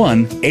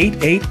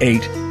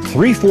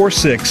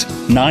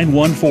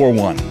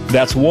 1-888-346-9141.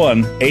 That's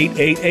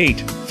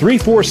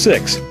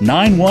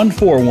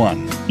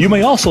 1-888-346-9141. You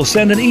may also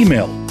send an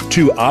email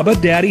to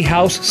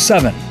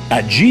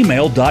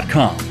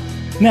abadaddyhouse7@gmail.com.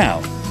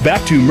 Now,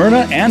 back to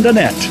Myrna and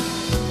Annette.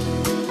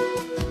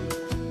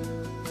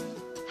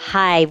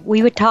 Hi,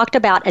 we talked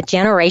about a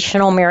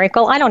generational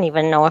miracle. I don't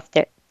even know if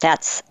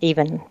that's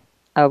even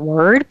a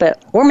word,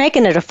 but we're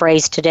making it a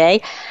phrase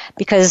today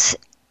because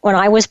when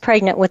I was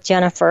pregnant with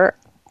Jennifer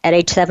at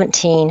age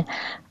 17,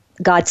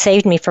 God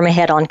saved me from a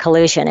head-on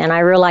collision, and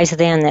I realized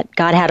then that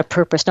God had a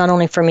purpose not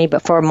only for me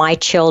but for my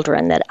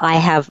children that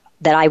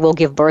I will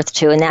give birth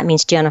to, and that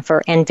means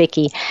Jennifer and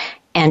Vicky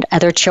and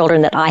other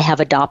children that I have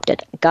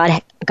adopted.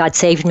 God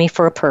saved me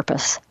for a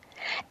purpose,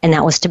 and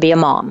that was to be a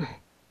mom,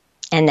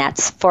 and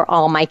that's for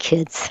all my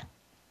kids.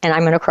 And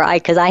I'm going to cry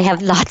because I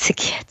have lots of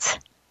kids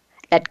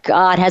that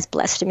God has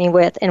blessed me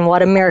with, and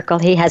what a miracle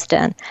He has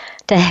done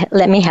to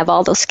let me have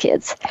all those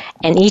kids.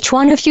 And each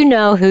one of you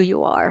know who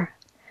you are.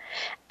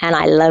 And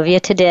I love you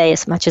today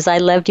as much as I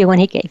loved you when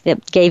He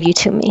gave you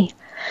to me.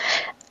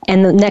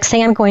 And the next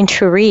thing I'm going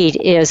to read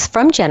is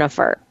from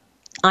Jennifer.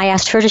 I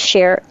asked her to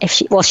share,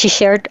 she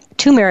shared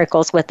 2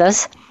 miracles with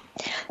us.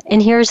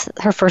 And here's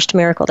her first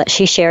miracle that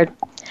she shared.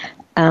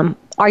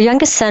 Our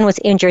youngest son was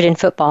injured in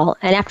football,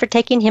 and after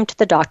taking him to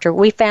the doctor,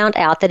 we found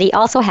out that he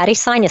also had a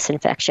sinus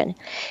infection.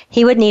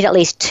 He would need at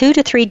least 2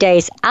 to 3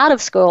 days out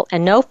of school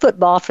and no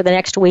football for the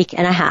next week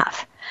and a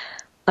half.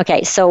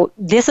 Okay, so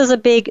this is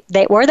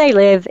where they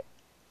live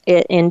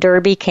in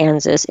Derby,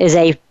 Kansas, is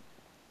a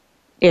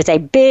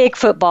big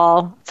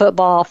football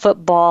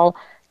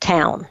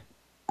town.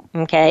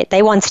 Okay,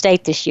 they won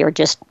state this year,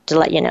 just to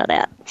let you know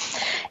that.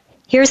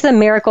 Here's the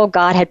miracle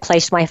God had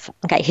placed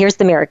here's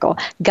the miracle.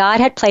 God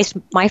had placed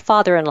my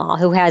father-in-law,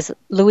 who has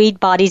Lewy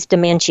bodies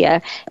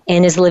dementia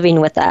and is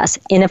living with us,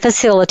 in a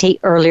facility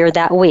earlier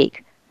that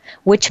week,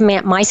 which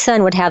meant my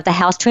son would have the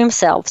house to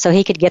himself so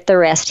he could get the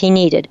rest he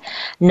needed.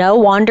 No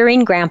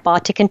wandering grandpa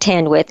to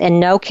contend with, and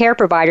no care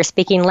provider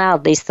speaking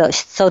loudly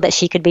so that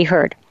she could be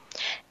heard.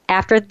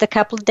 After the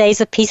couple of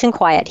days of peace and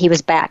quiet, he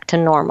was back to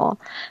normal.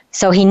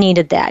 So he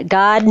needed that.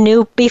 God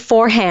knew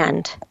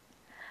beforehand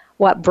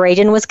what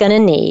Braden was going to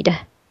need.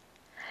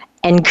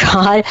 And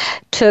God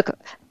took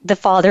the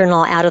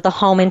father-in-law out of the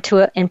home and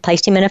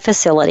placed him in a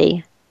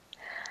facility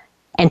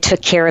and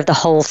took care of the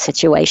whole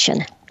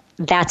situation.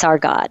 That's our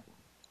God.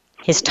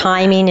 His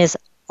timing is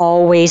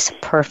always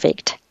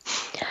perfect.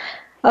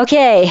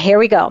 Okay, here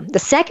we go. The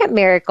second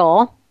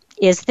miracle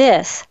is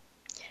this.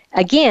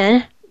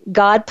 Again,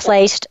 God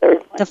placed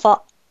this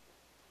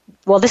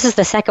is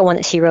the second one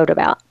that she wrote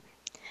about.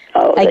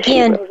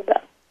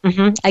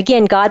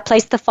 Again, God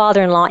placed the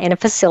father-in-law in a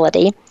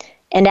facility,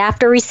 and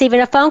after receiving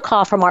a phone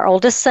call from our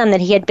oldest son that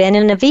he had been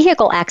in a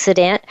vehicle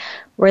accident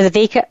where the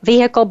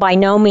vehicle by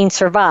no means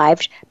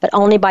survived, but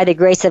only by the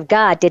grace of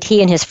God did he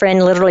and his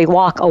friend literally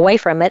walk away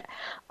from it,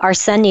 our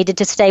son needed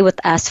to stay with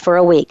us for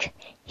a week.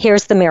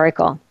 Here's the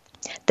miracle.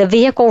 The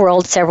vehicle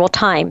rolled several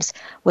times,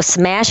 was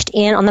smashed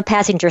in on the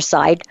passenger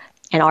side,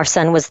 and our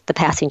son was the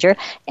passenger,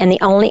 and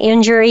the only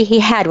injury he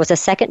had was a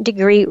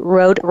second-degree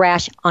road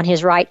rash on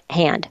his right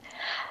hand.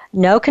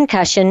 No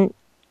concussion,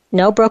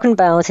 no broken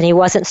bones, and he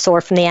wasn't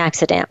sore from the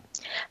accident.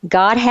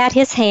 God had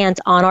His hands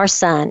on our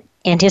son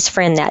and his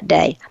friend that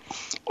day.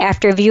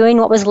 After viewing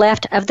what was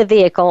left of the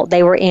vehicle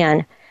they were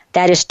in,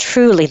 that is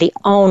truly the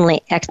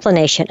only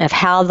explanation of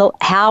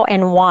how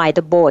and why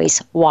the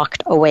boys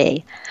walked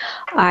away.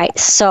 All right,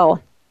 so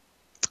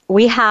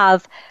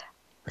this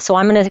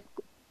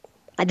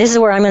is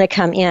where I'm going to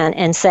come in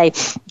and say,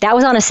 that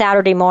was on a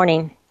Saturday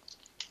morning,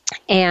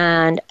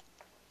 and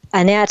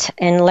Annette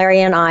and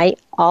Larry and I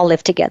all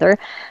lived together,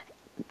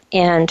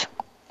 and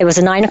it was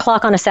 9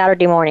 o'clock on a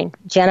Saturday morning.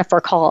 Jennifer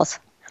calls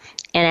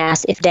and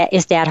asks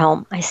is Dad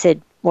home? I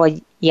said, well,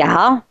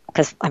 yeah,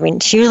 because,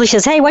 she usually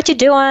says, hey, what you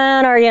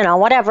doing, or,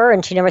 whatever,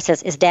 and she never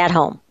says, is Dad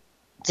home?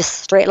 Just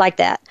straight like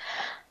that.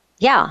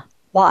 Yeah,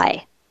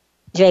 why?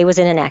 Jay was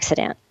in an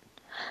accident.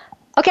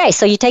 Okay,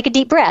 so you take a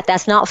deep breath.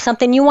 That's not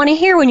something you want to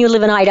hear when you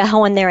live in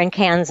Idaho and they're in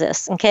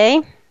Kansas,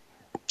 okay?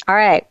 All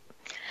right.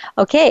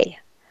 Okay.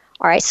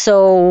 All right,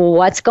 so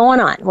what's going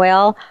on?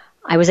 Well,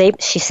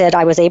 she said,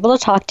 I was able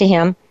to talk to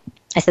him.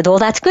 I said, well,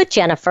 that's good,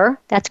 Jennifer.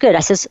 That's good.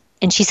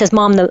 And she says,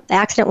 Mom, the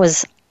accident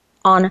was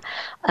on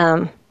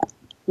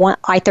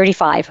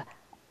I-35,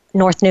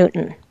 North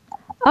Newton.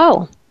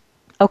 Oh,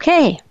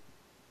 okay.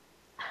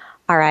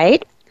 All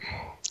right.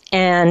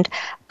 And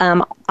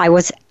I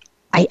was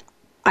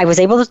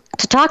able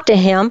to talk to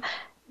him,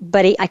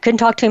 but I couldn't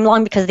talk to him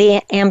long because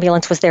the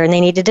ambulance was there and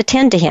they needed to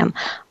tend to him.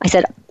 I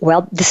said,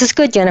 well, this is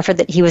good, Jennifer,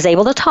 that he was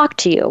able to talk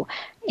to you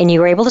and you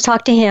were able to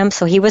talk to him,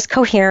 so he was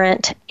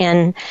coherent,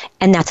 and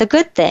that's a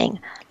good thing.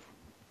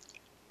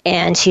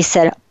 And she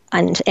said,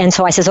 and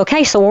so I says,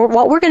 okay, so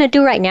what we're going to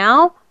do right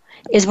now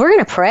is we're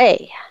going to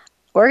pray.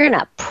 We're going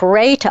to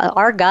pray to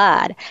our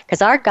God,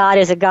 because our God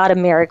is a God of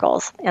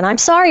miracles. And I'm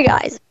sorry,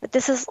 guys, but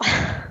this is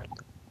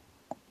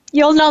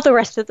You'll know the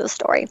rest of the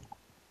story.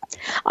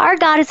 Our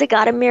God is a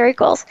God of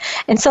miracles.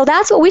 And so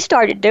that's what we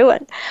started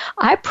doing.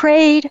 I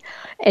prayed,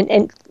 and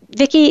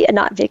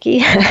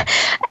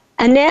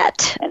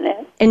Annette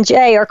and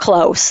Jay are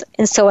close.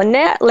 And so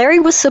Larry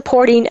was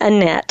supporting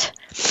Annette.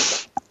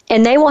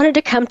 And they wanted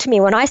to come to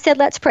me. When I said,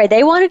 let's pray,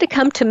 they wanted to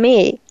come to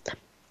me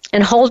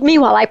and hold me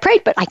while I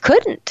prayed, but I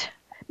couldn't.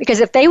 Because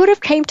if they would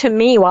have came to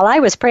me while I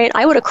was praying,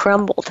 I would have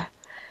crumbled.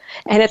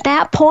 And at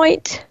that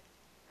point,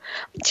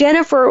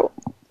 Jennifer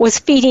was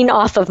feeding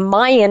off of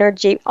my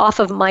energy, off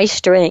of my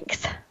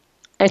strength.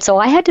 And so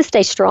I had to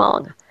stay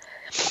strong.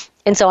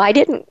 And so I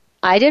didn't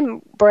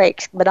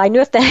break, but I knew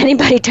if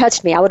anybody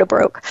touched me, I would have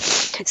broke.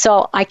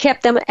 So I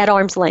kept them at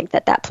arm's length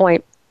at that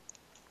point.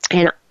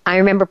 And I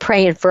remember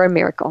praying for a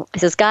miracle. I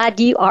says, God,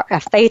 you are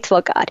a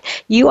faithful God.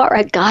 You are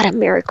a God of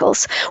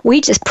miracles. We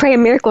just pray a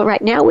miracle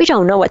right now. We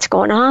don't know what's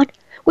going on.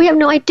 We have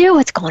no idea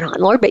what's going on,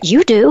 Lord, but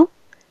you do.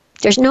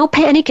 There's no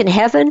panic in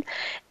heaven.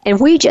 And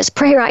we just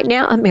pray right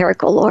now a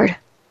miracle, Lord.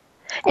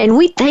 And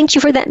we thank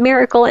you for that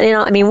miracle.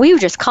 And we were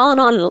just calling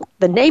on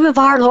the name of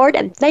our Lord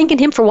and thanking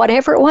him for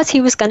whatever it was he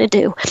was going to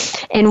do.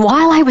 And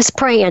while I was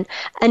praying,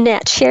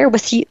 Annette, share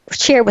with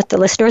the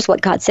listeners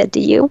what God said to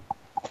you.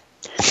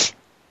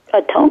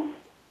 God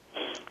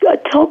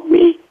told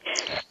me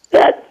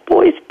that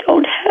boys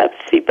don't have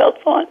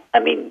seatbelts on.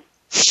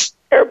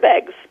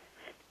 Airbags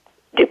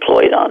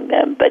deployed on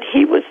them, but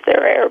he was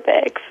their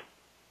airbags.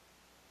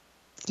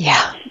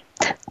 Yeah.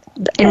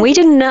 And we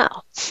didn't know.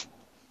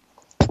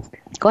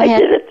 Go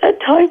ahead. I did at that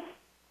time.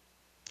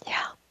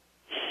 Yeah.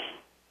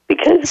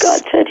 Because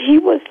God said he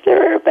was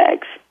their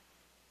airbags.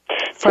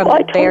 From so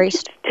I told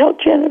tell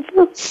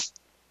Jennifer.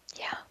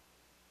 Yeah.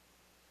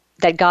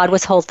 That God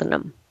was holding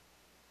them.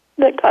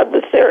 That God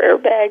was their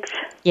airbags.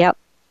 Yep.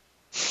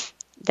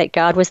 That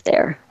God was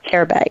their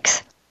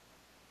airbags.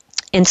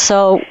 And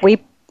so we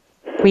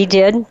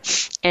did,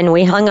 and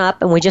we hung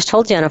up, and we just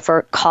told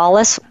Jennifer, call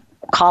us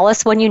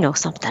when you know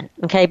something.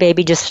 Okay,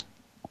 baby, just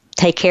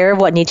take care of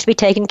what needs to be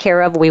taken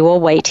care of. We will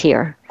wait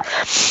here.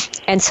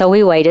 And so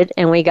we waited,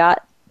 and we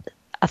got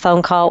a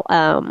phone call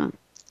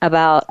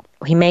about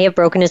he may have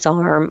broken his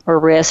arm or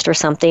wrist or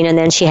something, and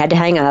then she had to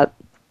hang up.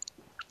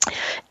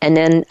 And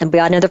then we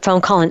got another phone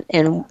call,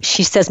 and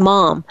she says,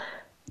 Mom,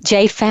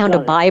 Jay found a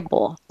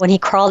Bible. When he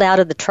crawled out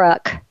of the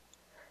truck,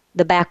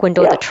 the back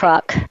window of the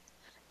truck,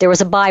 there was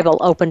a Bible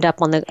opened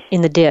up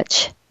in the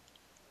ditch.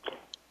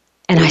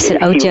 And I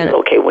said, oh, Jenna.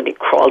 Okay, when he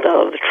crawled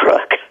out of the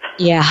truck.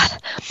 Yeah.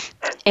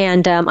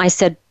 And I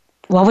said,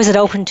 what was it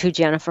open to,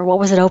 Jennifer? What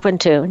was it open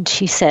to? And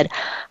she said,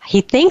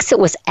 he thinks it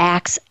was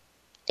Acts.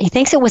 He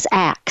thinks it was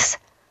Acts.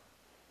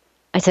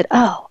 I said,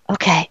 oh,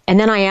 okay. And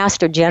then I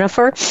asked her,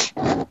 Jennifer,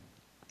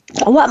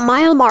 what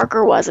mile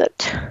marker was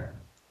it?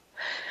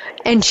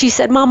 And she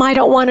said, Mom, I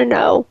don't want to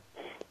know.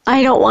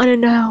 I don't want to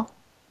know.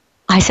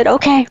 I said,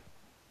 okay,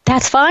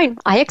 that's fine.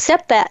 I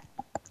accept that.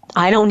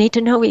 I don't need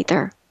to know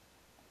either.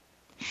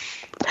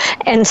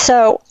 And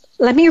so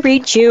let me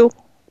read you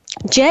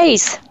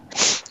Jay's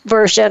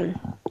version.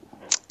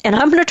 And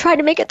I'm going to try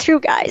to make it through,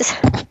 guys.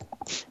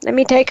 Let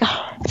me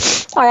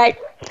all right.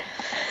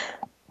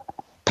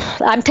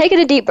 I'm taking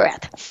a deep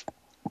breath.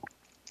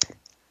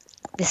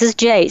 This is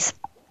Jay's.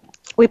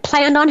 We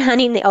planned on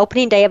hunting the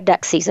opening day of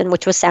duck season,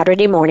 which was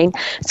Saturday morning,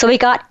 so we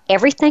got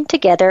everything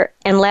together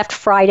and left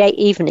Friday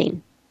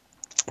evening.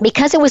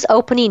 Because it was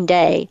opening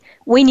day,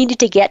 we needed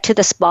to get to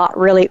the spot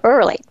really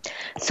early.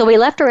 So we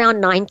left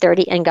around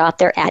 9:30 and got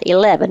there at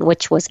 11,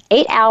 which was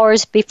 8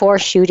 hours before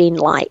shooting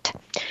light.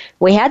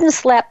 We hadn't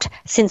slept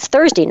since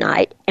Thursday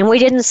night, and we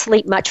didn't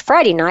sleep much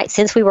Friday night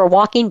since we were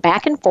walking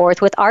back and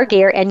forth with our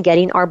gear and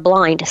getting our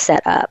blind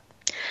set up.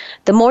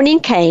 The morning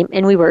came,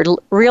 and we were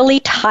really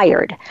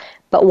tired,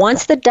 but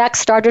once the ducks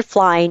started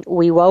flying,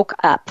 we woke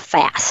up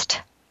fast.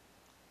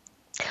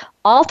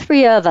 All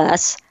three of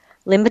us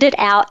limited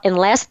out in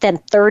less than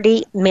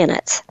 30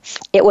 minutes.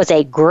 It was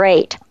a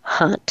great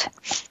hunt.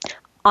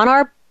 On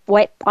our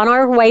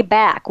way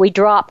back, we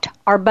dropped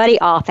our buddy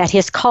off at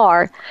his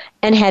car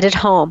and headed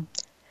home.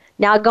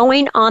 Now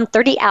going on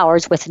 30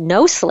 hours with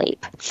no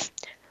sleep.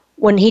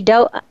 On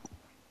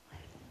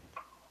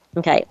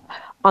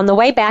the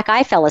way back,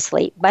 I fell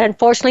asleep, but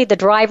unfortunately the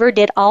driver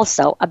did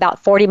also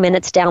about 40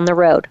 minutes down the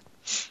road.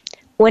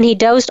 When he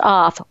dozed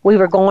off, we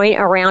were going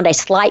around a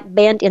slight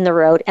bend in the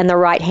road and the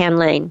right-hand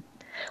lane.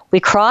 We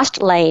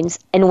crossed lanes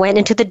and went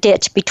into the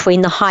ditch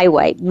between the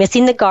highway,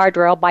 missing the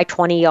guardrail by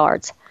 20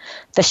 yards.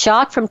 The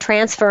shock from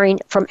transferring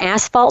from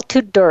asphalt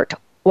to dirt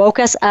woke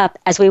us up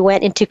as we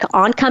went into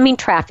oncoming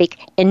traffic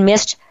and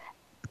missed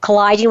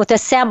colliding with a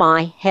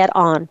semi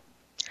head-on.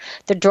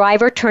 The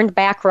driver turned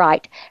back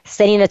right,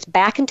 sending us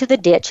back into the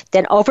ditch,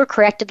 then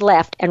overcorrected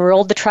left and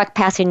rolled the truck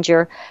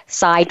passenger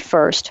side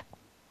first.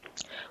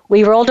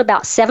 We rolled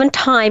about 7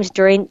 times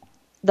during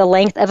the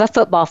length of a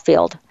football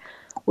field.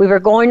 We were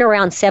going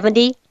around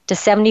 70 to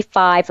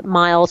 75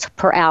 miles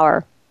per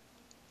hour.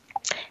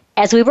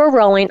 As we were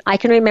rolling, I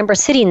can remember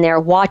sitting there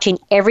watching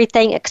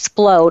everything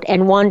explode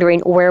and wondering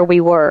where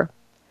we were.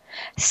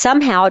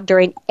 Somehow,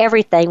 during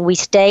everything, we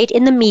stayed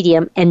in the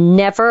medium and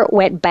never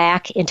went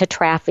back into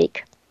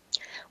traffic.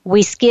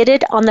 We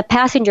skidded on the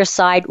passenger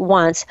side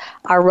once.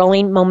 Our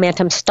rolling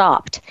momentum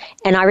stopped,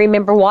 and I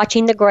remember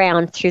watching the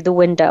ground through the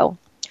window.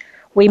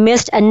 We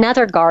missed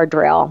another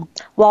guardrail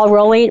while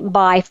rolling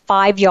by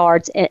 5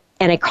 yards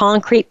and a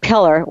concrete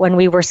pillar when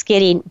we were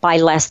skidding by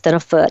less than a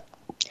foot.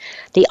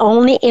 The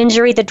only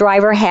injury the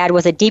driver had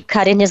was a deep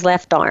cut in his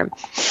left arm,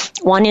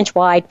 1 inch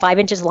wide, 5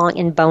 inches long,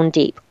 and bone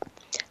deep.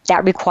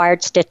 That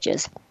required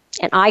stitches.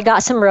 And I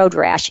got some road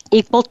rash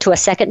equal to a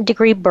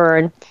second-degree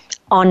burn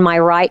on my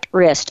right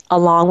wrist,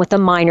 along with a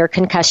minor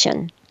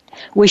concussion.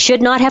 We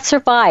should not have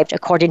survived,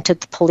 according to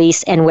the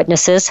police and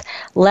witnesses,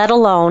 let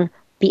alone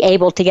be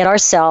able to get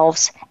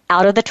ourselves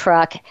out of the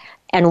truck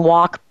and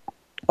walk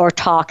or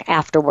talk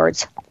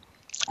afterwards.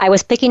 I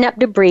was picking up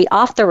debris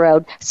off the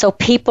road so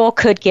people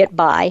could get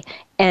by,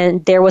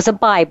 and there was a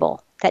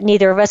Bible that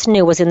neither of us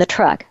knew was in the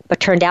truck, but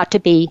turned out to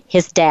be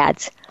his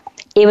dad's.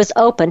 It was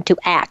open to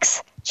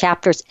Acts,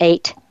 chapters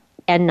 8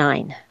 and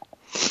 9.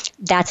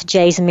 That's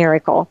Jay's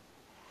miracle.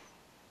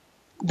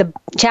 The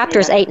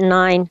chapters 8 and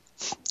 9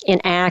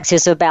 in Acts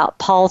is about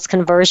Paul's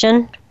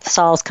conversion,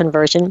 Saul's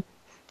conversion,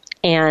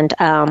 and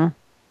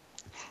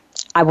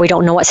we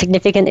don't know what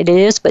significant it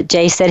is, but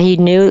Jay said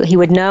he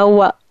would know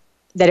what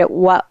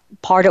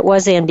part it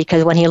was in,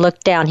 because when he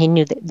looked down, he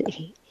knew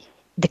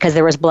because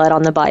there was blood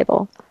on the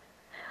Bible.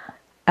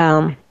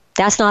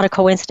 That's not a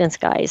coincidence,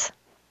 guys.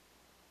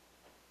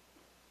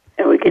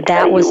 And we can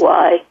tell you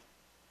why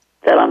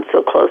that I'm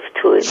so close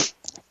to it.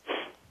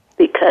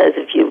 Because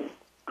if you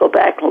go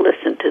back and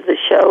listen to the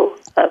show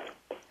of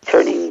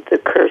turning the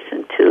curse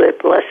into a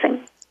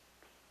blessing,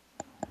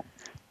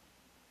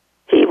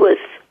 he was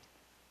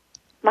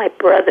my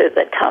brother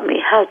that taught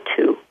me how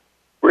to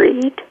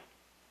read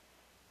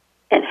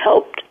and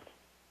helped.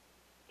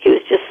 He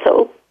was just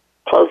so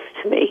close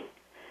to me.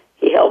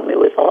 He helped me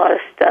with a lot of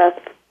stuff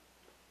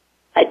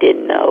I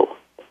didn't know.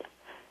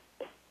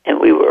 And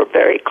we were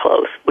very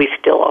close. We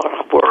still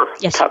were.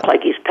 Yes. Talk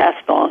like he's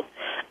passed on.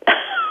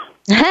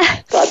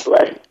 God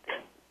bless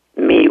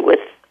me with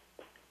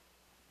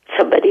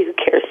somebody who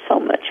cares so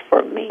much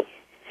for me.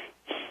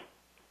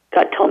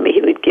 God told me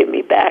he would give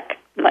me back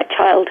my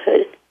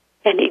childhood,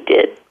 and he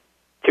did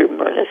through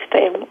Myrna's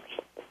family.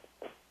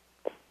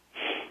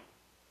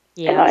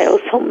 Yes. And I owe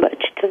so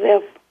much to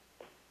them.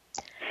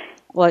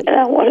 And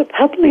I want to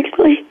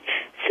publicly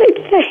say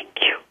thank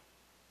you.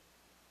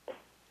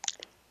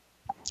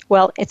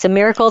 Well, it's a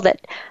miracle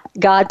that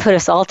God put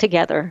us all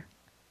together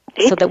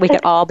so that we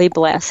could all be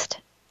blessed.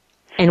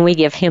 And we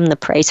give him the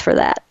praise for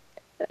that.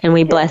 And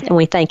we bless and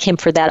we thank him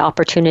for that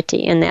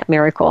opportunity and that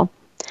miracle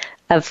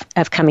of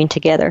coming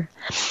together.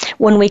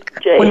 When we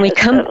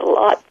come, done a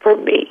lot for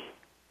me.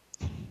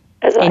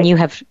 You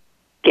have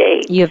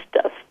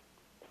stuff.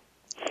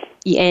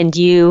 And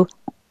you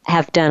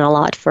have done a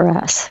lot for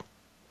us.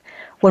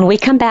 When we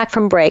come back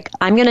from break,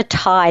 I'm going to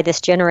tie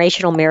this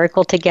generational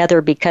miracle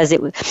together because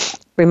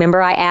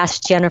remember I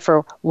asked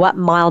Jennifer, what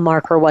mile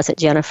marker was it,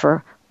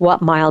 Jennifer?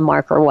 What mile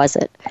marker was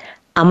it?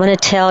 I'm going to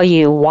tell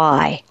you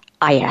why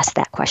I asked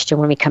that question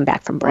when we come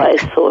back from break. Why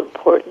it's so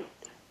important.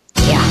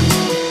 Yeah.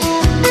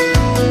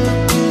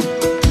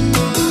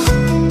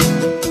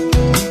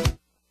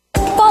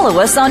 Follow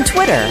us on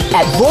Twitter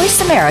at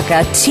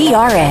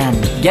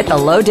VoiceAmericaTRN. Get the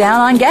lowdown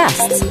on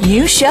guests,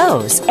 new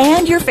shows,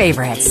 and your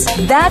favorites.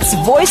 That's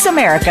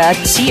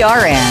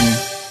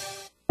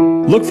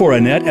VoiceAmericaTRN. Look for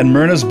Annette and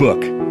Myrna's book,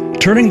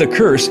 Turning the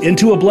Curse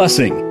into a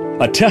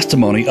Blessing, a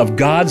testimony of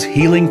God's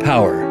healing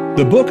power.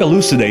 The book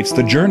elucidates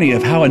the journey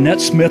of how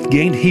Annette Smith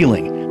gained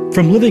healing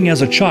from living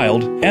as a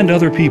child and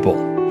other people.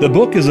 The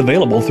book is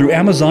available through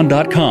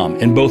Amazon.com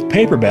in both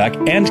paperback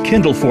and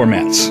Kindle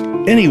formats.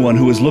 Anyone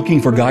who is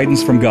looking for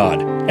guidance from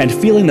God and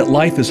feeling that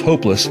life is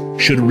hopeless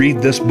should read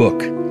this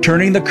book,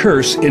 Turning the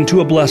Curse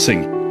into a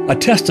Blessing, a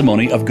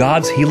testimony of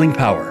God's healing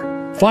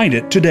power. Find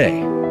it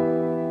today.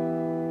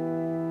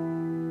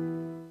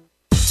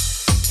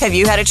 Have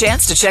you had a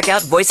chance to check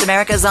out Voice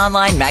America's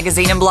online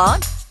magazine and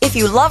blog? If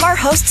you love our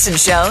hosts and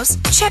shows,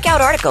 check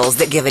out articles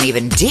that give an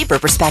even deeper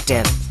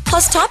perspective,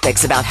 plus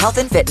topics about health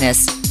and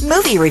fitness,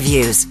 movie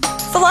reviews,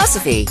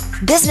 philosophy,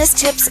 business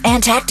tips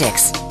and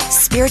tactics,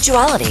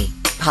 spirituality,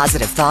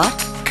 positive thought,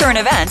 current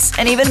events,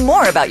 and even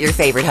more about your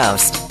favorite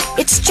host.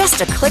 It's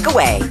just a click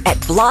away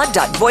at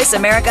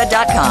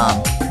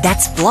blog.voiceamerica.com.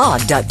 That's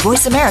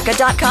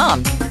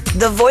blog.voiceamerica.com.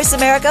 The Voice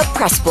America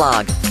Press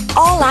Blog.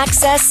 All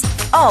access,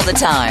 all the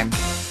time.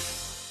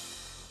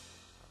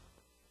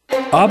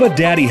 Abba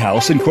Daddy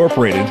House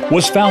Incorporated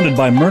was founded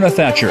by Myrna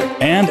Thatcher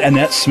and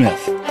Annette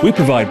Smith. We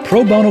provide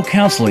pro bono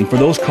counseling for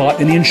those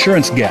caught in the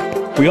insurance gap.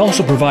 We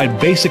also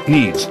provide basic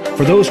needs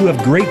for those who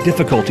have great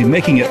difficulty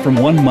making it from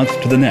 1 month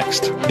to the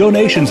next.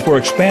 Donations for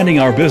expanding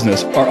our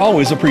business are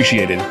always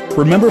appreciated.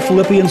 Remember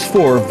Philippians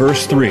 4,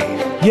 verse 3.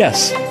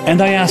 Yes,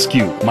 and I ask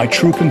you, my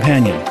true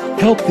companion,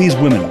 help these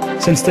women,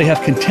 since they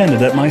have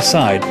contended at my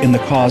side in the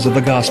cause of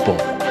the gospel.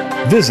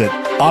 Visit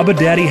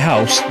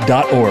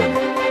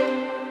AbbaDaddyHouse.org.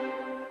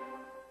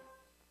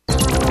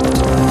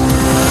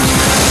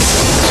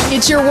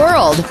 your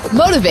world.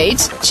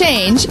 Motivate,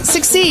 change,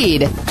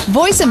 succeed.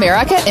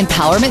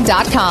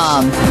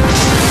 VoiceAmericaEmpowerment.com.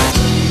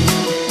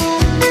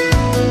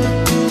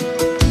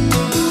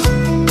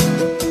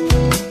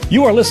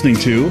 You are listening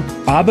to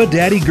Abba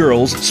Daddy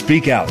Girls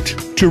Speak Out.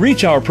 To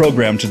reach our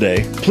program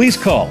today, please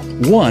call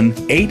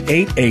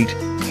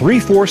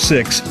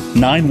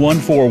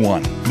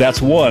 1-888-346-9141. That's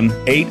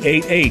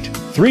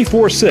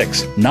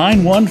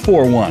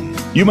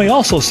 1-888-346-9141. You may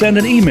also send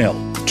an email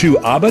to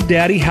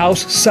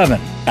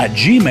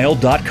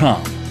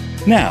abadaddyhouse7@gmail.com.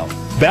 Now,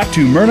 back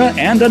to Myrna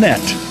and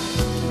Annette.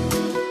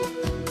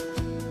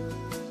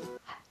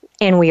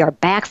 And we are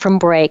back from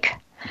break.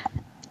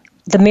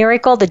 The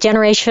miracle, the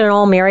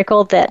generational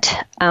miracle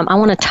that I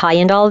want to tie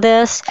into all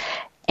this,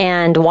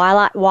 and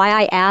why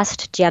I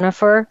asked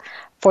Jennifer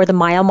for the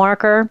mile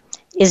marker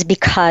is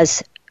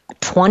because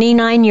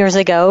 29 years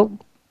ago,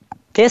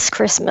 this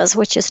Christmas,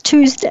 which is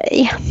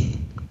Tuesday,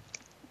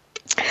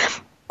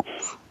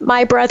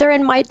 my brother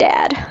and my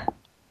dad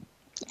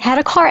had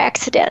a car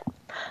accident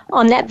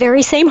on that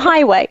very same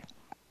highway.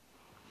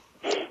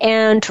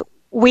 And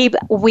we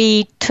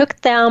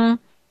took them,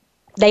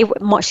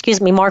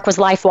 Mark was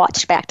life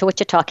watched back to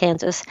Wichita,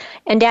 Kansas.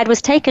 And Dad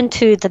was taken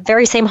to the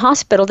very same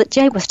hospital that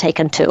Jay was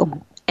taken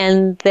to.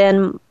 And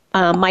then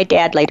my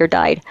dad later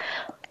died.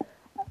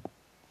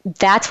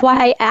 That's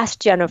why I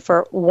asked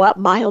Jennifer what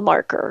mile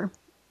marker.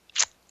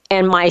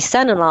 And my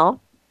son-in-law,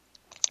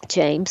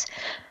 James,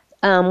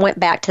 went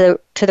back to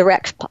the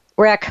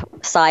wreck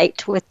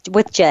site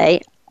with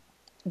Jay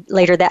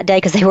later that day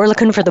because they were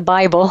looking for the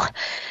Bible.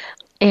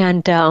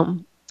 And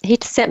he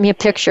sent me a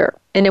picture,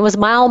 and it was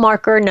mile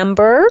marker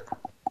number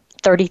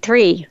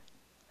 33.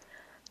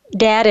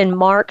 Dad and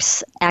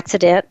Mark's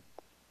accident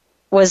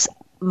was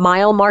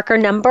mile marker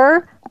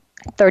number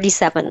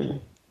 37.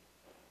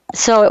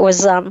 So it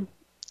was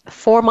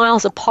 4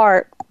 miles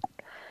apart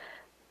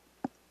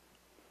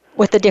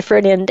with a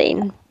different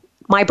ending.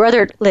 My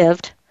brother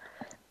lived,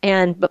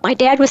 but my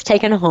dad was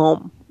taken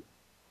home.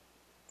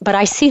 But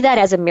I see that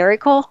as a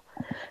miracle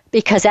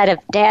because out of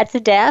Dad's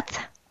death,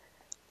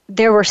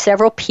 there were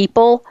several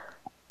people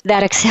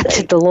that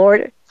accepted the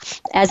Lord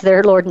as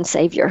their Lord and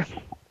Savior.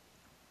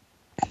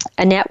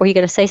 Annette, were you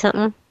going to say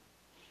something?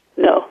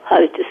 No,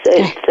 I was just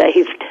saying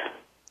saved.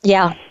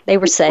 Yeah, they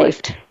were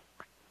saved.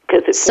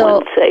 Because if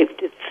one's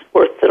saved, it's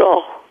worth it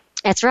all.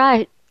 That's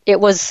right. It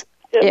was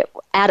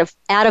out of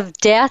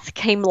death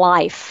came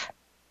life.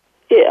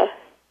 Yeah.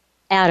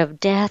 Out of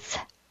death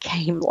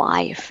came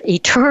life.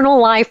 Eternal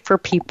life for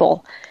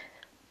people.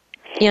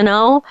 You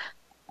know?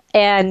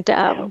 And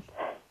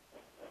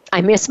I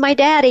miss my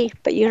daddy,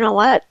 but you know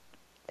what?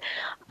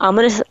 I'm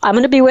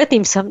gonna be with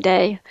him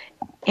someday.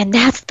 And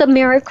that's the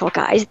miracle,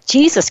 guys.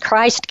 Jesus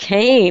Christ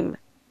came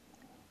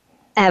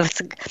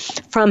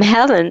from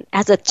heaven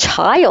as a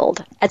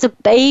child, as a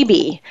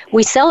baby.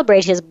 We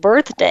celebrate his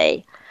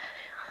birthday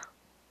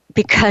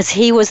because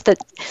he was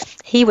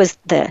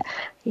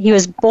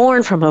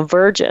born from a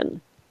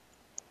virgin.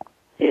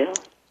 Yeah.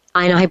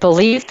 And I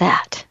believe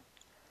that.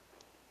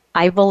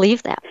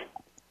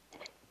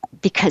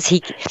 Because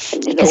he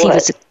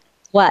was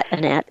what,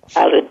 Annette?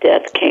 Out of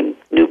death came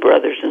new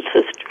brothers and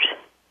sisters.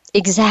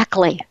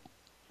 Exactly.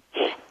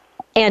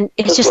 And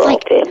it's just we're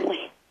like all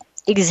family.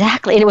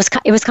 Exactly. And it was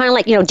kind of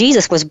like,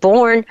 Jesus was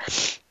born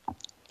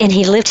and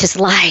he lived his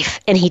life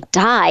and he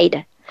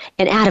died,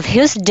 and out of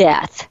his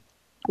death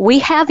we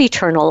have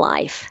eternal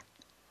life.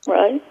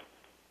 Right.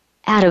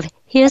 Out of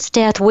his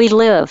death we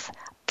live.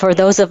 For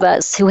those of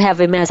us who have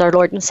him as our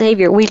Lord and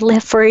Savior, we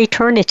live for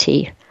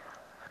eternity.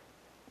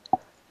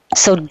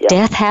 So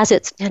death has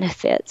its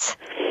benefits.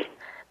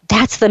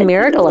 That's the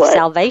miracle of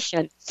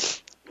salvation.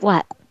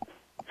 What?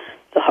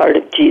 The heart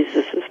of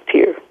Jesus is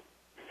pure.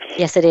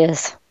 Yes, it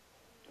is.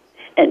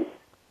 And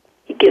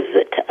he gives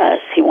it to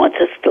us. He wants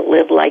us to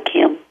live like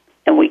him,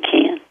 and we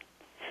can.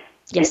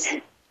 Yes.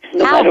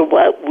 No matter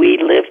what we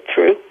live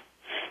through,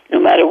 no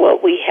matter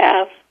what we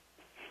have,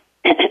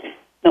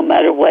 no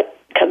matter what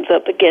comes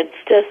up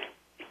against us,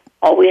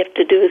 all we have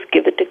to do is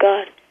give it to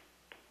God.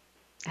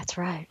 That's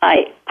right.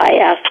 I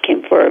asked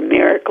him for a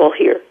miracle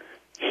here.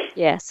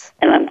 Yes.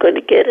 And I'm going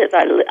to get it.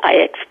 I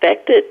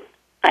expect it.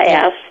 I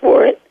asked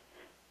for it.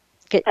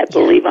 I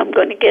believe I'm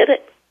going to get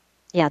it.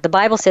 Yeah, the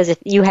Bible says if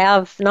you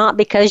have not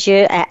because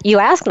you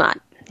ask not.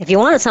 If you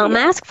want something,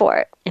 ask for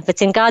it. If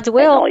it's in God's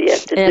will. And all you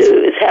have to do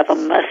is have a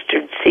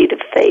mustard seed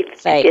of faith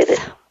to get it.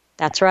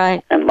 That's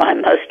right. And my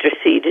mustard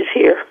seed is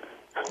here.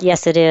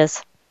 Yes, it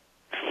is.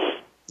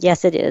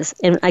 Yes, it is.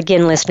 And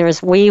again,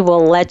 listeners, we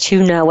will let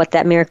you know what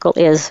that miracle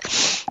is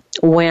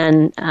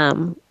when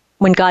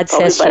God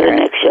says by the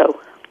next show.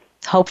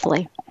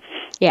 Hopefully.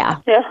 Yeah.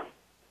 Yeah.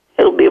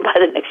 It'll be by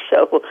the next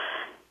show.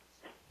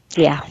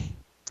 Yeah.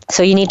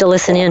 So you need to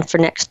listen in for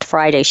next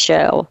Friday's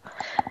show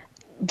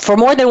for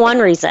more than one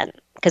reason.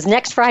 Because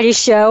next Friday's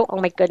show, oh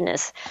my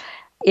goodness,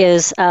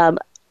 is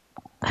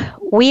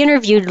we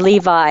interviewed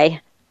Levi,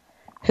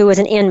 who was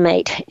an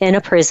inmate in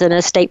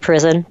a state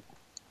prison.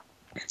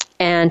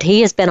 And he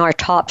has been our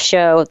top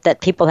show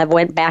that people have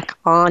went back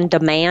on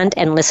demand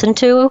and listened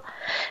to.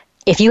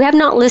 if you have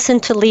not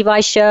listened to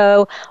Levi's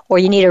show or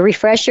you need a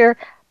refresher,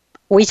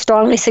 we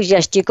strongly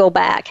suggest you go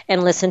back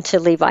and listen to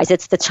Levi's.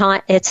 It's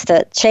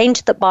the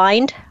Change the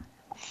Bind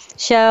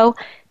show,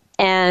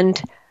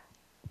 and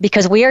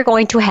because we are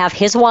going to have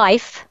his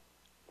wife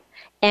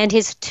and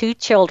his 2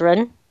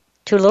 children,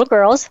 2 little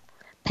girls,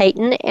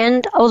 Peyton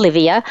and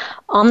Olivia,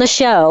 on the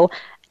show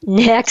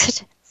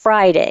next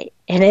Friday.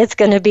 And it's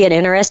going to be an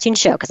interesting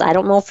show because I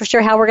don't know for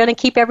sure how we're going to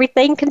keep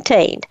everything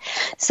contained.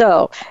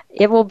 So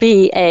it will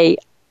be a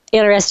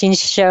interesting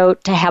show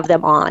to have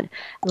them on.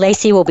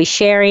 Lacey will be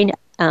sharing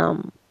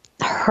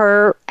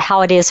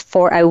how it is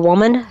for a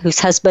woman whose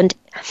husband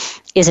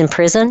is in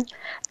prison.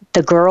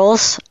 The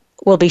girls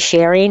will be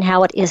sharing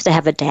how it is to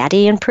have a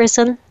daddy in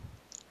prison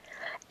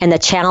and the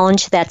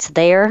challenge that's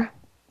there.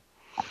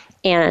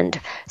 And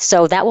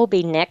so that will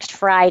be next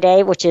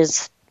Friday, which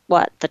is,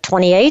 the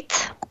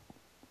 28th?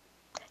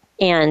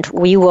 And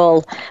we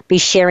will be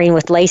sharing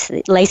with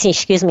Lacey,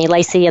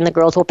 and the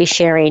girls will be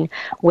sharing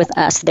with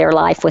us their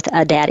life with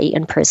a daddy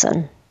in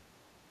prison.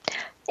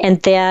 And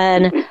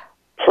then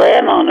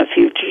plan on a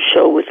future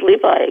show with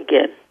Levi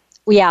again.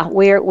 Yeah,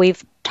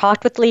 we've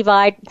talked with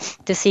Levi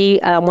to see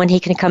when he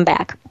can come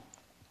back.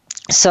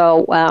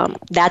 So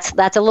that's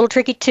a little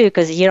tricky too,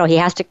 because he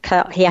has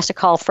to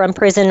call from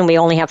prison, and we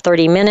only have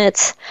 30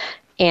 minutes,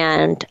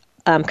 and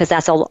because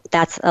that's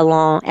as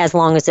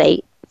long as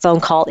a phone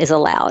call is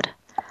allowed.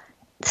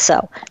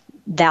 So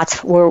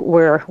that's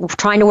we're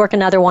trying to work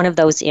another one of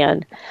those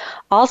in.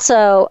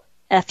 Also,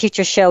 a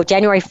future show,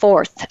 January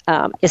 4th,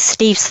 is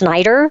Steve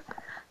Snyder,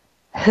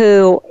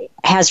 who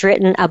has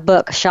written a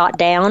book, Shot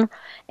Down,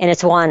 and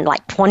it's won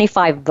like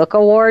 25 book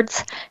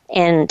awards.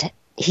 And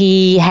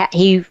he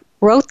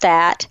wrote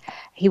that.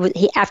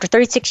 He after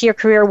 36-year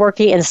career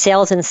working in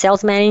sales and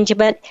sales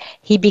management,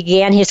 he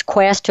began his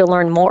quest to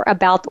learn more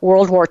about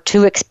World War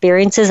II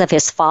experiences of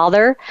his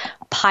father,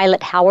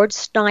 pilot Howard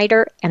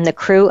Snyder, and the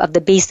crew of the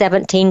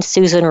B-17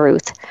 Susan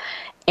Ruth.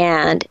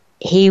 And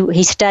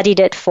he studied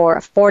it for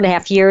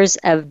 4.5 years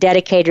of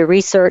dedicated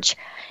research,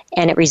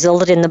 and it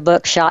resulted in the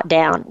book Shot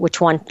Down,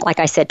 which won, like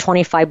I said,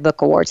 25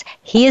 book awards.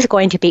 He is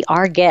going to be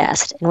our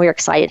guest, and we're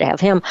excited to have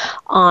him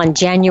on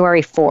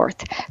January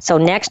 4th. So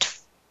next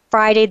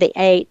Friday, the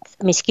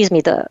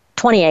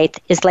 28th,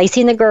 is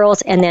Lacey and the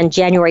girls, and then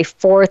January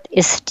 4th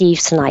is Steve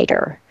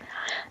Snyder.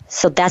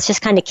 So that's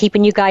just kind of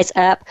keeping you guys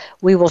up.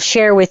 We will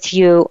share with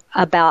you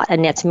about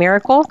Annette's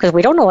Miracle, because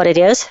we don't know what it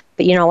is,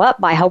 but you know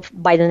what? By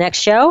the next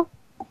show,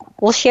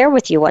 we'll share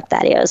with you what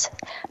that is.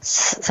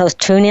 So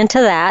tune into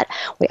that.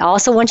 We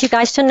also want you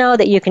guys to know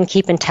that you can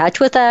keep in touch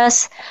with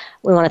us.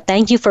 We want to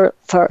thank you for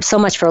so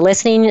much for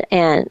listening,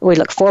 and we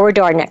look forward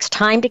to our next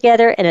time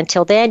together. And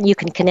until then, you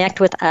can connect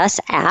with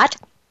us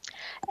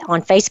on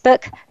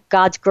Facebook,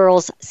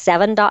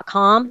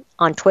 godsgirls7.com,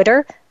 on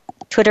Twitter,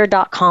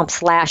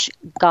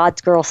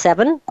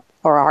 twitter.com/godsgirl7,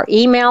 or our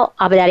email,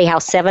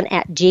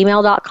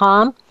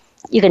 abadaddyhouse7@gmail.com.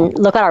 You can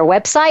look at our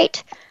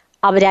website,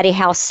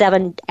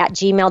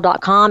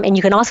 abadaddyhouse7@gmail.com, and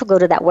you can also go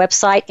to that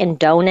website and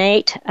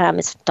donate.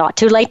 It's not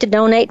too late to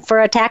donate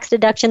for a tax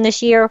deduction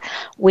this year.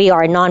 We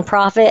are a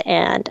nonprofit,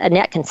 and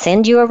Annette can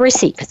send you a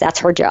receipt because that's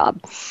her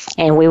job.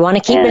 And we want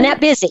to keep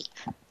Annette busy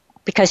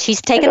because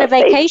she's taking a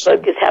vacation.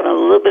 Facebook is having a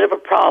little bit of a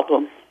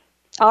problem.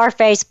 Our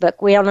Facebook,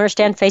 we don't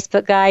understand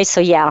Facebook, guys.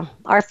 So yeah,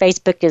 our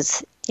Facebook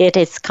is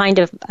kind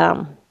of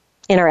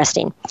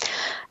interesting.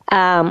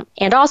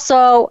 And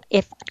also,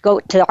 if go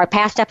to our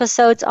past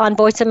episodes on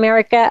Voice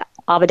America,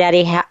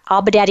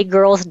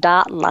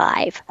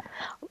 AbadaddyGirls.live.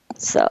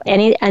 So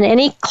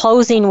any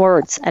closing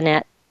words,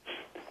 Annette?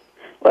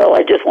 Well,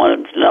 I just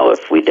wanted to know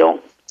if we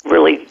don't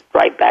really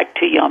write back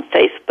to you on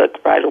Facebook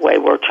right away.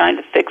 We're trying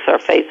to fix our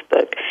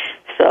Facebook.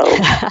 So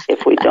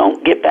if we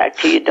don't get back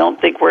to you,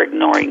 don't think we're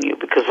ignoring you,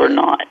 because we're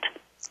not.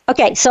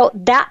 Okay, so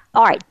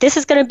all right, this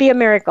is going to be a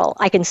miracle.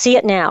 I can see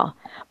it now.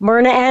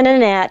 Myrna and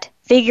Annette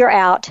figure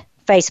out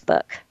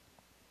Facebook.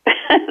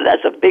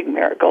 That's a big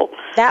miracle.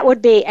 That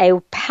would be a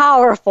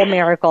powerful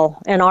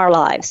miracle in our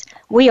lives.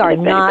 We are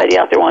not. If anybody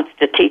out there wants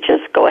to teach us,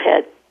 go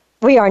ahead.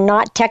 We are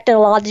not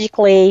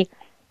technologically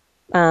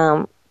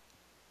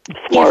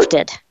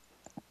gifted.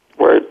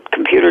 We're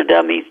computer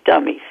dummies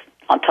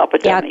on top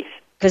of dummies.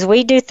 Because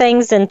we do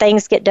things and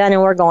things get done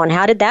and we're going,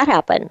 how did that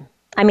happen?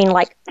 I mean,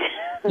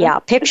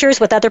 pictures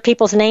with other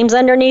people's names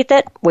underneath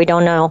it, we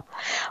don't know.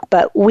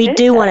 But we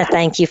do want to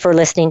thank you for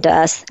listening to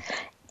us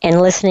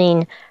and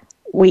listening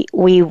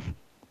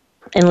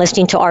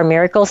listening to our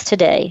miracles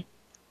today.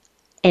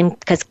 And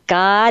because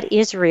God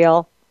is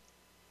real,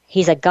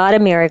 He's a God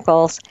of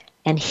miracles,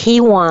 and He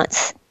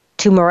wants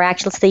to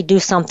miraculously do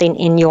something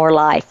in your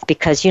life.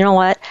 Because you know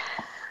what?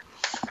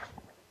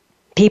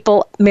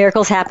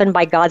 Miracles happen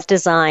by God's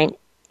design,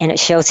 and it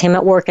shows Him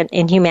at work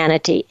in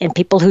humanity. And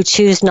people who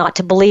choose not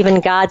to believe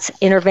in God's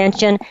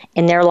intervention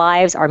in their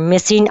lives are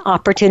missing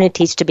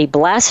opportunities to be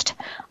blessed,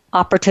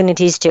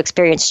 opportunities to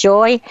experience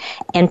joy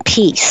and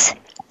peace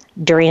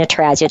during a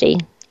tragedy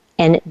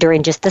and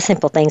during just the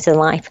simple things in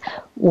life.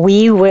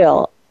 We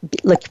will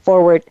look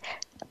forward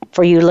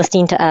for you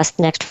listening to us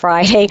next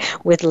Friday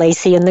with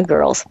Lacey and the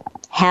girls.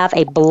 Have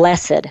a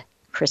blessed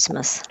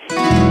Christmas.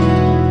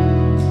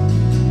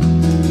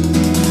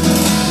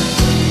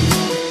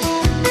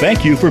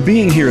 Thank you for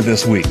being here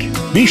this week.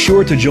 Be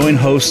sure to join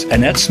hosts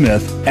Annette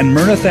Smith and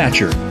Myrna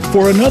Thatcher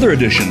for another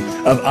edition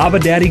of Abba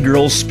Daddy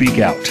Girls Speak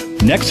Out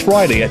next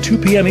Friday at 2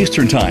 p.m.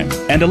 Eastern Time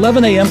and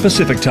 11 a.m.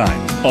 Pacific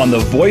Time on the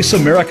Voice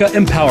America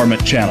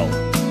Empowerment Channel.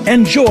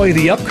 Enjoy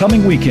the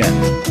upcoming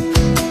weekend.